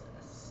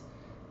thesis,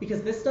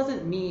 because this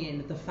doesn't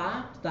mean the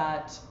fact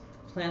that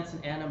plants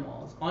and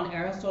animals, on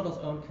Aristotle's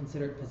own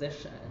considered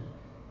position,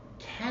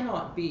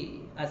 cannot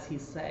be, as he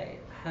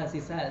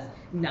says,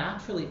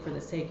 naturally for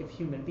the sake of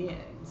human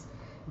beings,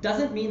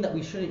 doesn't mean that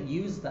we shouldn't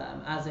use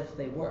them as if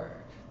they were.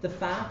 The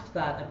fact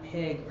that a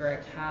pig or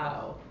a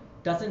cow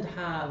doesn't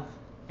have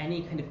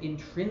any kind of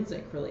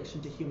intrinsic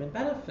relation to human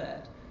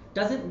benefit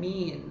doesn't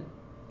mean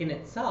in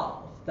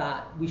itself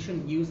that we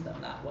shouldn't use them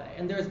that way.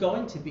 And there's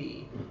going to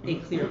be a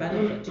clear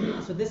benefit to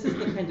it. So this is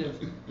the kind of,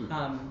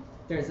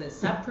 there's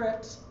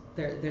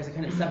a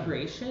kind of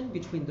separation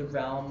between the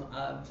realm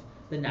of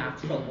the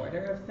natural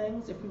order of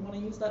things, if we want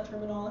to use that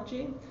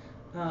terminology,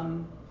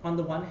 on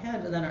the one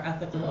hand, and then our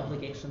ethical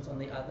obligations on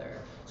the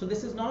other. So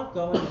this is not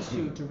going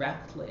to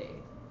directly,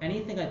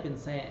 anything I've been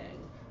saying,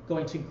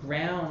 going to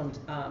ground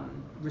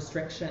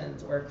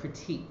restrictions or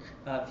critique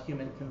of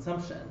human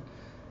consumption.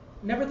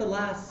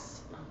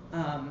 Nevertheless,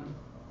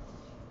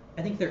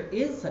 I think there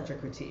is such a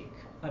critique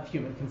of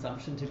human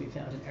consumption to be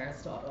found in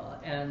Aristotle,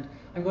 and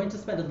I'm going to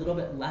spend a little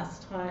bit less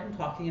time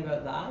talking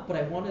about that, but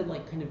I want to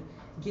kind of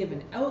give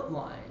an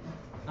outline,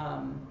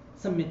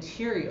 some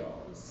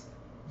materials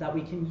that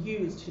we can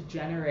use to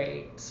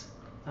generate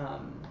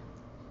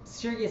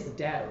serious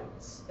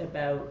doubts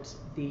about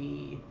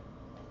the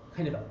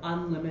kind of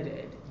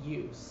unlimited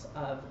use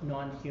of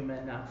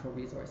non-human natural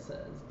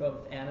resources, both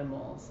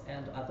animals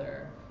and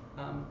other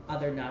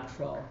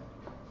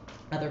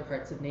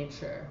parts of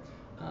nature.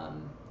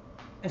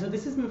 And so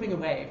this is moving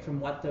away from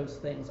what those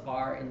things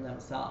are in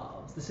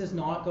themselves. This is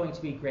not going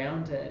to be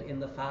grounded in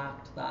the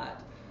fact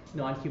that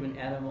non-human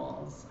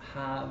animals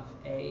have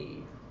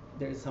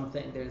there's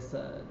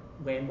a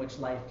way in which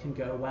life can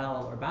go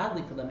well or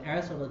badly for them.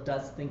 Aristotle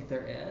does think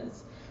there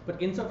is,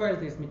 but insofar as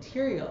there's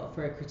material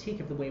for a critique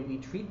of the way we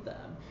treat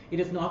them, it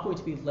is not going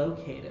to be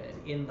located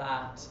in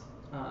that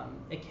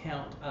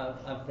account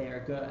of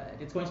their good.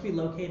 It's going to be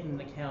located in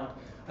an account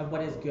of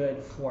what is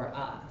good for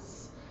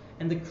us.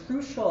 And the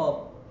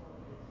crucial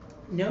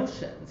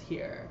notions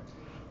here,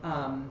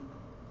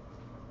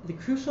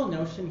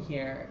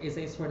 is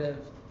a sort of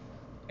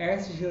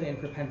Aristotelian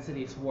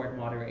propensity toward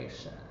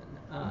moderation.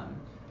 And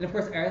of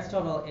course,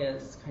 Aristotle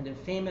is kind of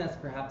famous,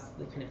 perhaps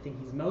the kind of thing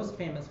he's most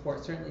famous for,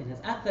 certainly in his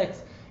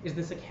Ethics, is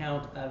this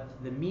account of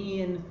the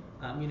mean,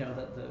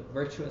 that the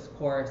virtuous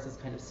course is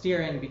kind of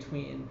steering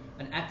between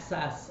an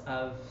excess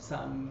of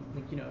some,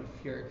 if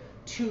you're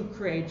too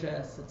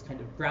courageous, it's kind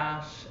of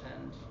rash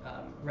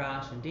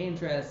and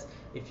dangerous.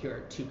 If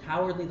you're too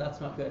cowardly, that's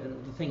not good.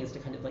 And the thing is to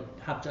kind of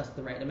have just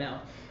the right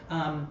amount.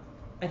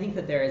 I think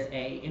that there is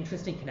a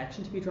interesting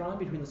connection to be drawn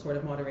between the sort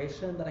of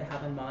moderation that I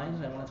have in mind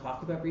and I want to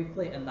talk about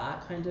briefly, and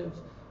that kind of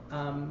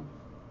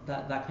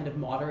that kind of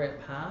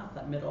moderate path,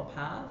 that middle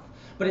path.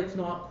 But it's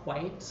not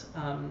quite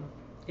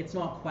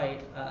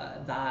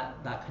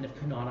that kind of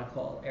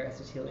canonical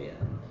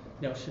Aristotelian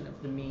notion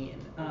of the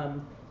mean.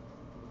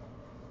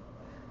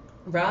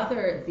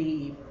 Rather,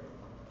 the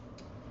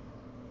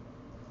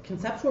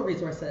conceptual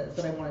resources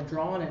that I want to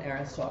draw on in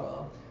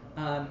Aristotle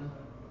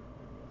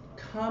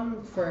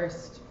come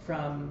first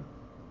from,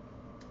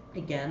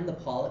 again, the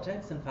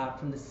Politics, in fact,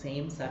 from the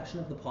same section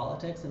of the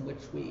Politics in which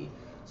we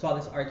saw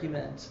this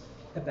argument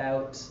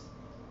about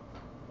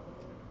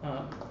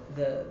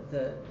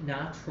the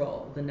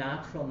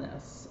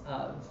naturalness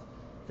of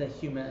the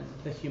human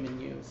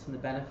use and the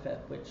benefit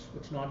which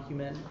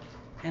non-human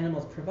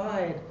animals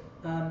provide.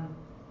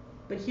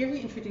 But here he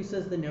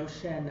introduces the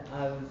notion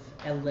of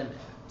a limit.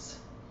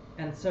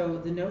 And so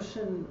the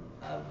notion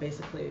of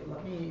basically,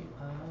 let me,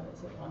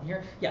 is it on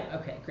here? Yeah,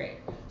 okay, great.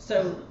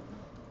 So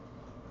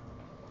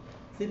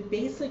the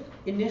basic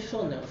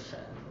initial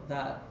notion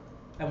that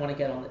I want to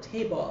get on the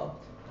table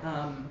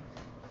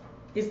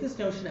is this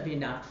notion of a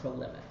natural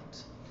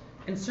limit.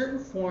 And certain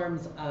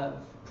forms of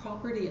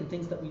property and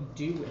things that we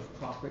do with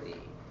property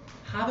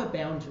have a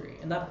boundary,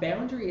 and that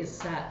boundary is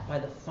set by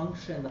the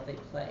function that they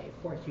play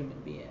for human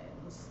beings.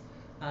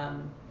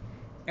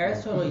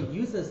 Aristotle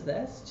uses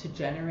this to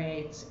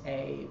generate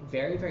a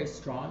very, very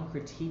strong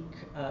critique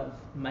of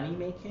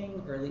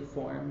money-making, early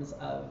forms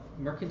of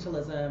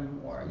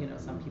mercantilism, or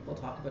some people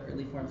talk about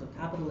early forms of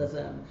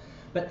capitalism.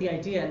 But the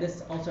idea, and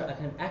this also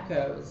kind of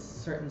echoes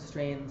certain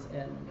strains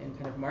in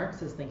kind of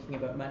Marx's thinking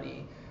about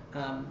money,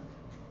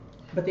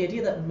 but the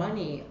idea that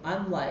money,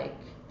 unlike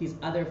these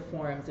other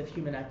forms of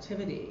human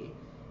activity,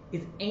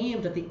 is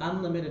aimed at the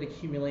unlimited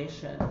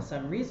accumulation of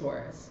some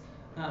resource,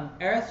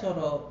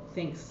 Aristotle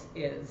thinks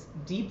is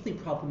deeply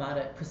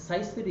problematic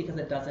precisely because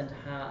it doesn't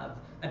have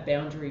a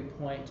boundary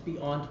point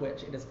beyond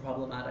which it is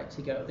problematic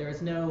to go. There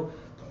is no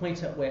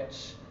point at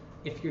which,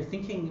 if you're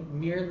thinking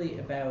merely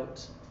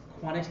about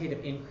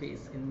quantitative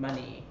increase in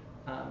money,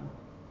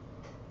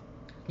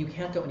 you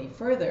can't go any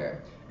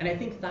further. And I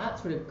think that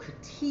sort of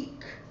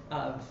critique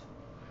of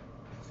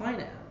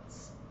finance,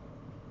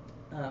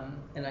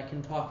 and I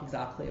can talk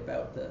exactly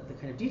about the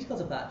kind of details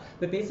of that,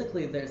 but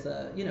basically there's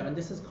a, and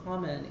this is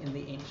common in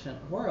the ancient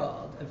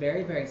world, a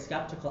very, very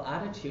skeptical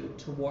attitude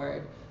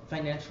toward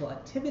financial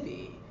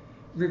activity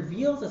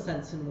reveals a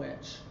sense in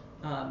which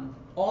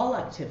all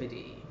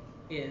activity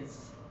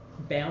is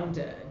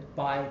bounded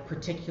by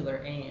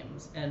particular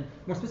aims, and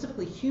more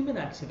specifically human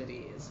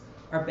activities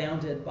are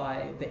bounded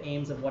by the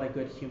aims of what a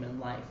good human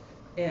life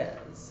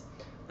is.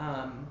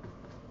 And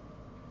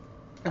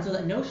so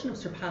that notion of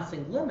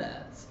surpassing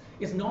limits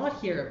is not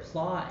here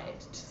applied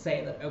to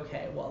say that,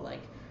 okay, well,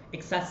 like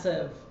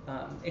excessive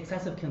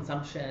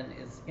consumption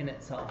is in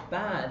itself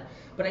bad,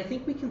 but I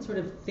think we can sort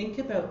of think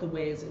about the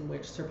ways in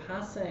which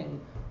surpassing,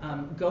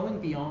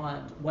 going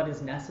beyond what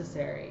is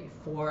necessary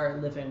for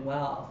living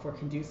well, for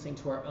conducing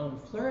to our own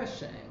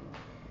flourishing,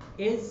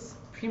 is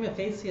prima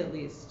facie at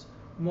least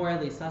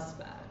morally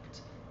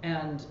suspect.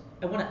 And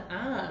I want to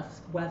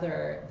ask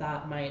whether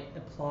that might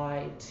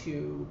apply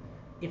to,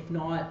 if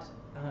not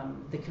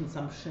the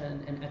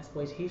consumption and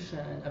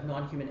exploitation of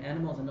non-human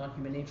animals and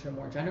non-human nature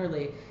more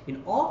generally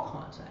in all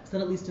contexts,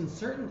 then at least in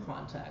certain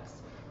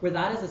contexts where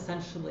that has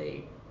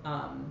essentially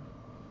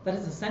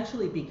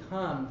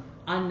become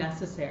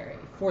unnecessary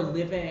for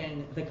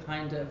living the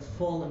kind of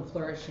full and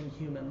flourishing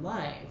human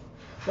life,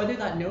 whether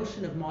that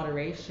notion of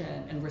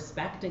moderation and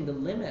respecting the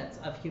limits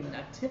of human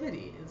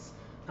activities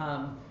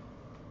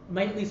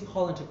might at least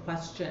call into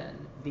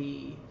question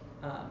the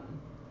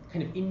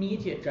kind of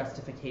immediate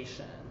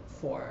justification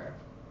for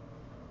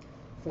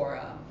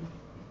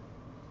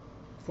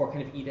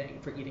kind of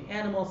eating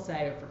animals,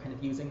 say, or for kind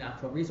of using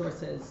natural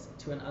resources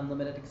to an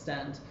unlimited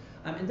extent.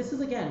 And this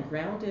is, again,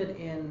 grounded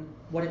in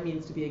what it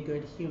means to be a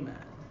good human.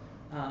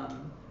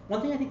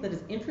 One thing I think that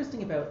is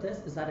interesting about this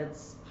is that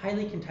it's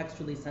highly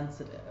contextually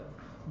sensitive.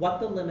 What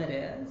the limit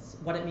is,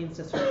 what it means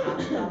to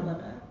surpass that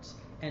limit,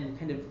 and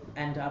kind of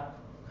end up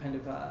kind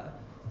of,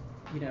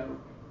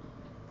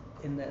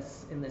 in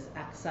this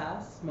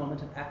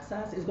moment of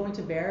excess, is going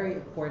to vary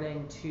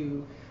according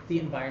to the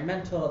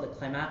environmental, the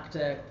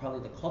climactic, probably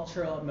the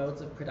cultural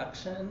modes of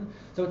production.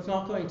 So it's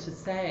not going to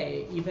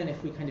say, even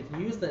if we kind of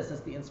use this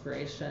as the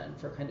inspiration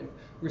for kind of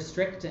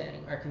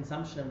restricting our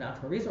consumption of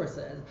natural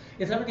resources,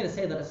 it's never going to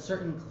say that a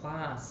certain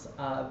class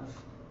of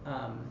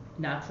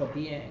natural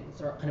beings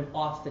are kind of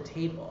off the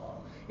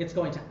table. It's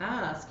going to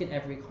ask in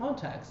every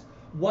context,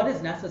 what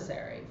is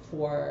necessary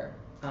for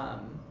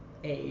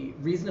a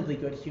reasonably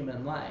good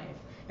human life,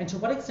 and to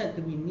what extent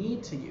do we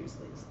need to use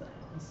these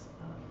things?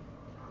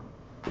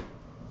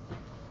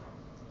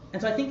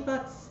 And so I think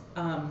that's,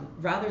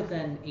 rather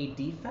than a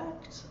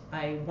defect,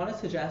 I want to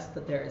suggest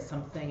that there is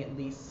something at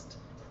least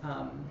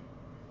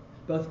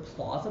both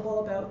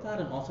plausible about that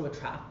and also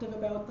attractive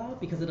about that,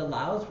 because it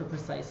allows for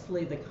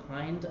precisely the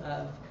kind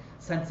of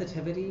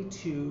sensitivity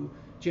to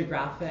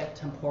geographic,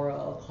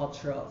 temporal,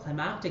 cultural,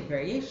 climactic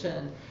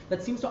variation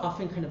that seems to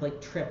often kind of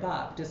like trip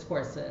up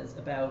discourses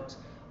about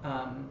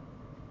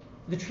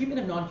the treatment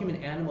of non-human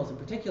animals in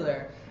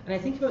particular. And I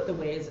think about the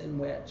ways in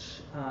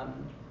which,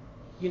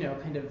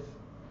 kind of,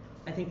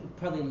 I think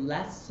probably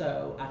less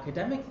so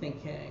academic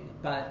thinking,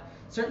 but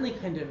certainly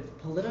kind of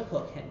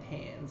political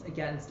campaigns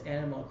against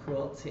animal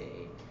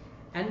cruelty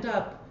end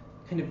up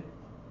kind of,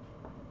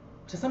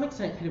 to some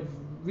extent, kind of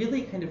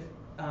really kind of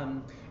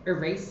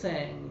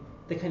erasing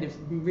the kind of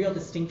real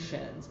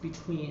distinctions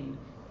between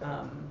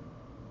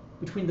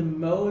the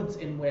modes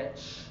in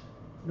which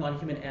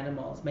non-human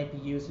animals might be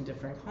used in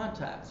different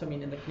contexts. So, I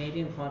mean, in the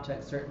Canadian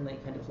context, certainly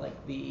kind of like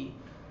the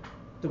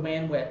way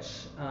in which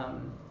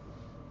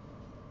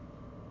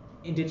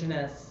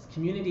Indigenous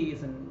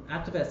communities and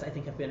activists, I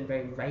think, have been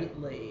very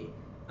rightly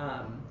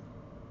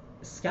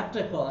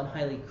skeptical and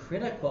highly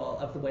critical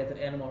of the way that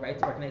animal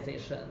rights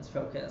organizations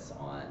focus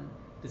on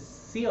the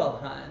seal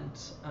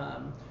hunt,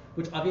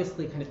 which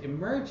obviously kind of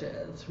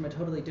emerges from a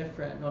totally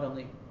different, not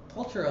only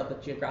cultural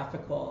but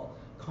geographical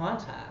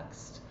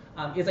context,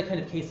 is a kind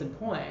of case in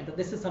point that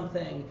this is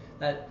something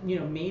that, you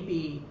know,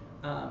 maybe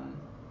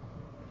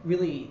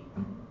really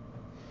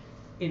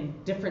in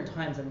different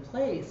times and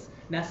place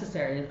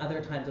necessary, and in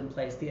other times and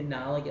place the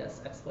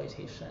analogous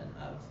exploitation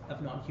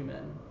of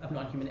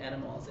non-human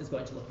animals is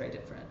going to look very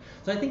different.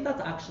 So I think that's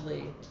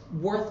actually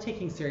worth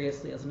taking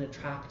seriously as an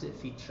attractive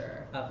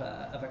feature of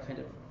a kind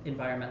of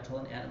environmental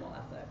and animal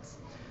ethics.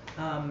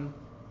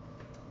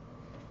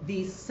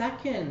 The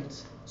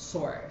second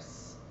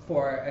source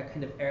for a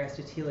kind of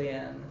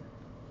Aristotelian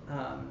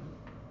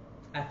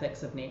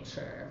ethics of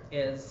nature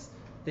is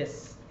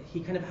this. He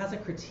kind of has a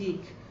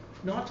critique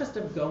not just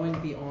of going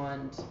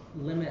beyond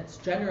limits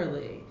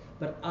generally,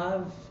 but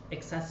of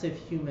excessive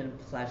human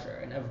pleasure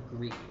and of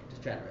greed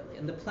generally.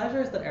 And the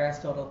pleasures that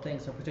Aristotle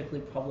thinks are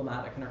particularly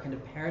problematic and are kind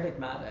of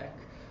paradigmatic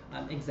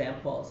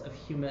examples of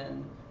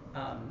human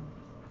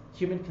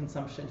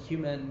consumption,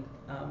 human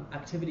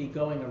activity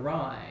going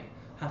awry,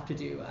 have to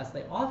do, as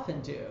they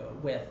often do,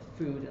 with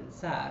food and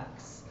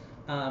sex.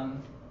 I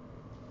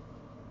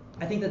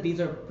think that these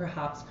are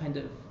perhaps kind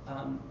of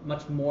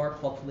much more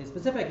culturally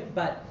specific,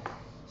 but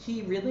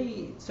he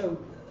really, so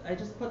I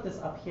just put this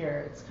up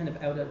here, it's kind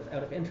of out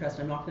of interest.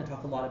 I'm not going to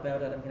talk a lot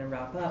about it, I'm going to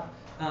wrap up.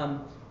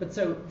 But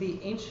so the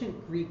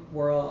ancient Greek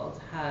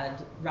world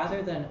had,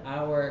 rather than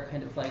our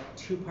kind of like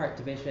two-part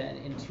division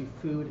into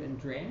food and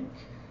drink,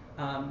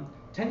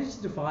 tended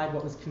to divide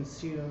what was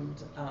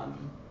consumed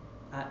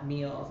at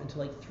meals into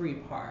like three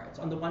parts.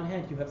 On the one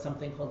hand, you have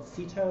something called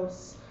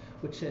cetos,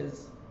 which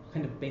is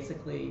kind of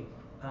basically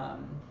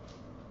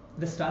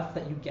the stuff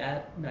that you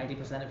get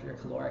 90% of your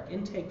caloric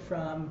intake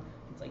from.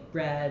 It's like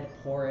bread,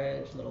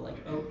 porridge, little like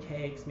oat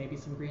cakes, maybe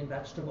some green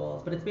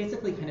vegetables, but it's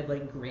basically kind of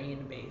like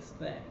grain-based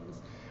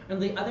things. On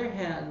the other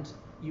hand,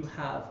 you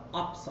have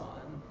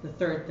opson. The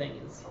third thing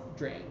is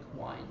drink,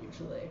 wine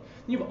usually. Then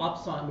you have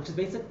opson, which is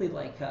basically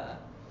like a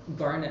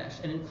garnish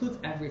and includes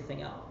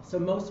everything else. So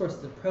most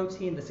sources of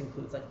protein, this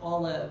includes like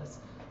olives,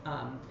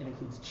 it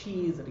includes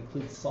cheese, it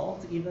includes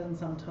salt even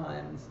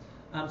sometimes.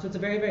 So it's a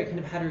very, very kind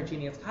of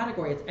heterogeneous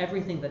category. It's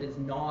everything that is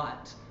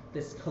not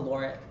this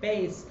caloric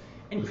base.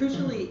 And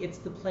crucially, it's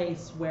the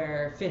place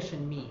where fish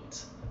and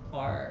meat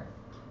are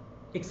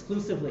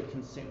exclusively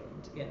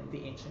consumed in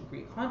the ancient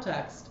Greek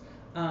context.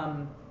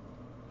 And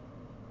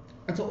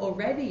so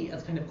already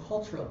as kind of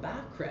cultural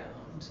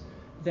background,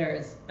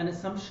 there's an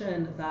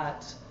assumption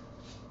that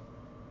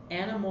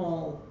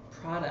animal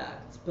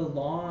products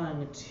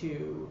belong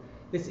to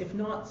this, if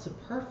not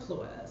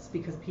superfluous,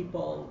 because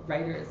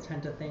writers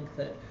tend to think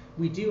that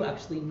we do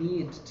actually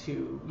need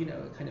to, you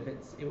know, kind of it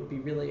would be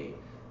really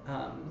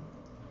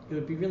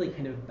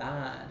kind of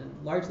bad, and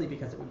largely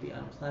because it would be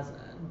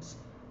unpleasant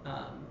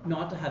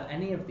not to have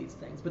any of these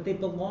things, but they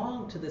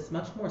belong to this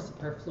much more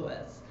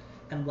superfluous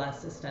and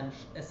less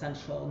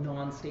essential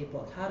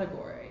non-staple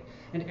category.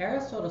 And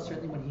Aristotle,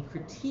 certainly when he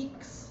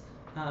critiques,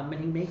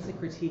 when he makes a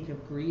critique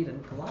of greed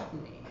and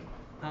gluttony,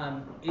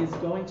 is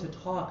going to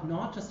talk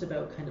not just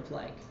about kind of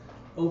like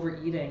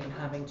overeating and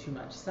having too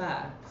much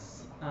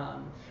sex,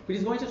 but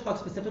he's going to talk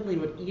specifically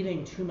about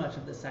eating too much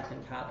of the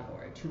second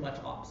category, too much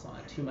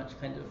opson, too much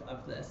kind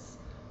of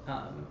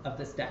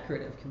this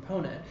decorative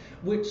component,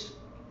 which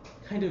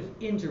kind of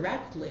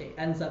indirectly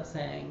ends up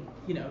saying,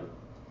 you know,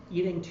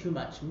 eating too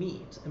much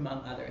meat,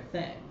 among other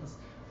things.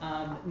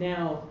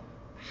 Now,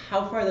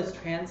 how far this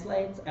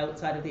translates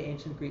outside of the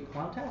ancient Greek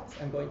context,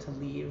 I'm going to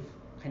leave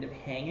kind of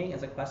hanging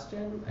as a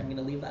question. I'm going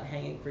to leave that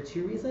hanging for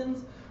two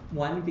reasons.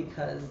 One,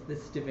 because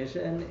this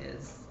division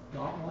is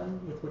not one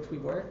with which we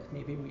work.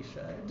 Maybe we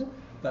should,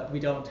 but we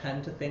don't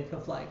tend to think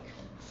of like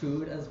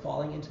food as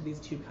falling into these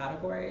two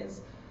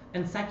categories.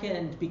 And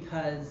second,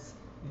 because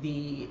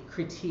the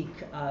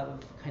critique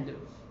of kind of,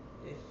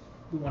 if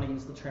we want to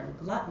use the term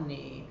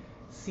gluttony,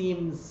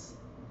 seems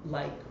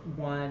like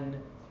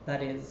one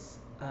that is,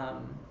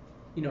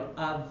 you know,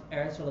 of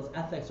Aristotle's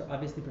ethics are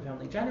obviously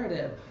profoundly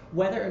generative.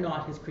 Whether or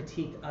not his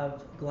critique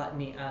of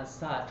gluttony as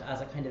such,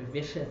 as a kind of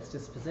vicious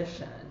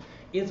disposition,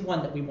 is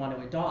one that we want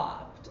to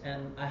adopt.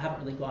 And I haven't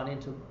really gone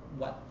into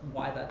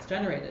why that's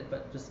generated,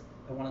 but just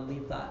I want to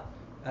leave that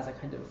as a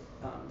kind of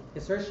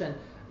assertion.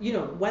 You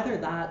know, whether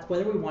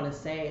we want to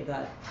say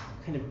that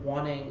kind of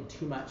wanting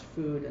too much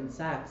food and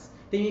sex,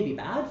 they may be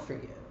bad for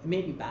you. It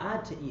may be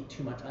bad to eat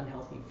too much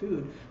unhealthy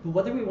food, but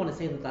whether we want to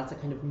say that that's a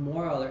kind of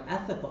moral or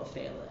ethical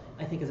failing,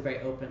 I think is a very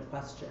open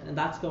question. And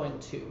that's going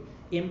to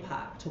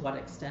impact to what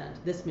extent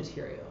this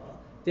material,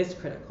 this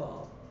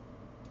critical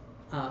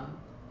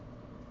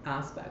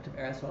aspect of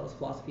Aristotle's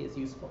philosophy is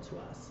useful to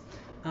us.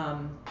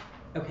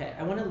 Okay,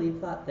 I want to leave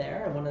that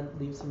there. I want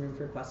to leave some room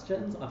for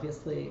questions.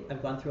 Obviously,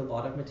 I've gone through a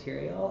lot of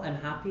material. I'm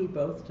happy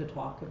both to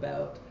talk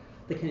about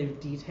the kind of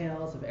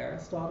details of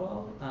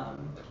Aristotle.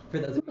 For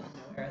those of you who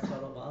know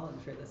Aristotle well,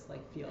 I'm sure this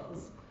like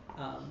feels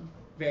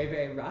very,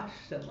 very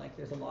rushed, and like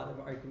there's a lot of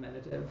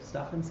argumentative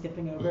stuff I'm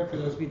skipping over. For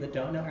those of you that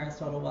don't know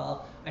Aristotle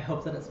well, I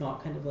hope that it's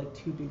not kind of like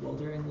too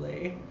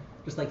bewilderingly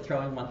just like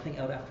throwing one thing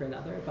out after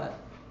another. But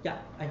yeah,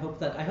 I hope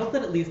that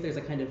at least there's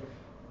a kind of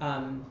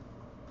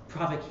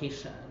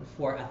provocation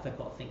for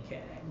ethical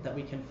thinking that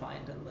we can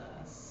find in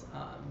this.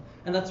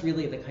 And that's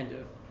really the kind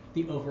of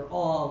the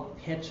overall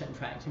pitch I'm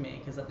trying to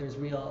make, is that there's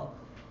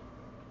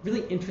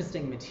really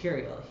interesting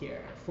material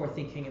here for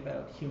thinking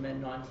about human,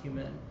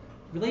 non-human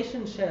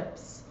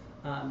relationships,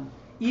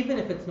 even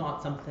if it's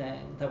not something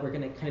that we're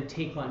going to kind of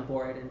take on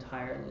board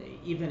entirely,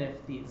 even if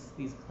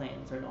these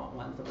claims are not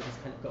ones that we're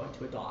just kind of going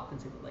to adopt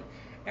and say that, like,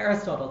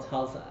 Aristotle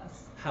tells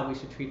us how we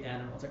should treat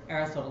animals, or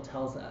Aristotle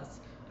tells us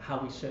how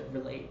we should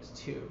relate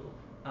to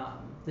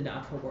the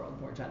natural world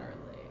more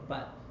generally.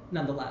 But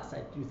nonetheless,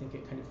 I do think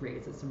it kind of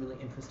raises some really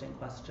interesting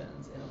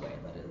questions in a way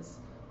that is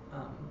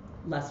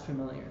less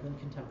familiar than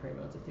contemporary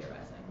modes of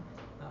theorizing.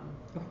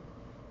 Okay,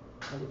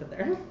 I'll leave it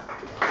there.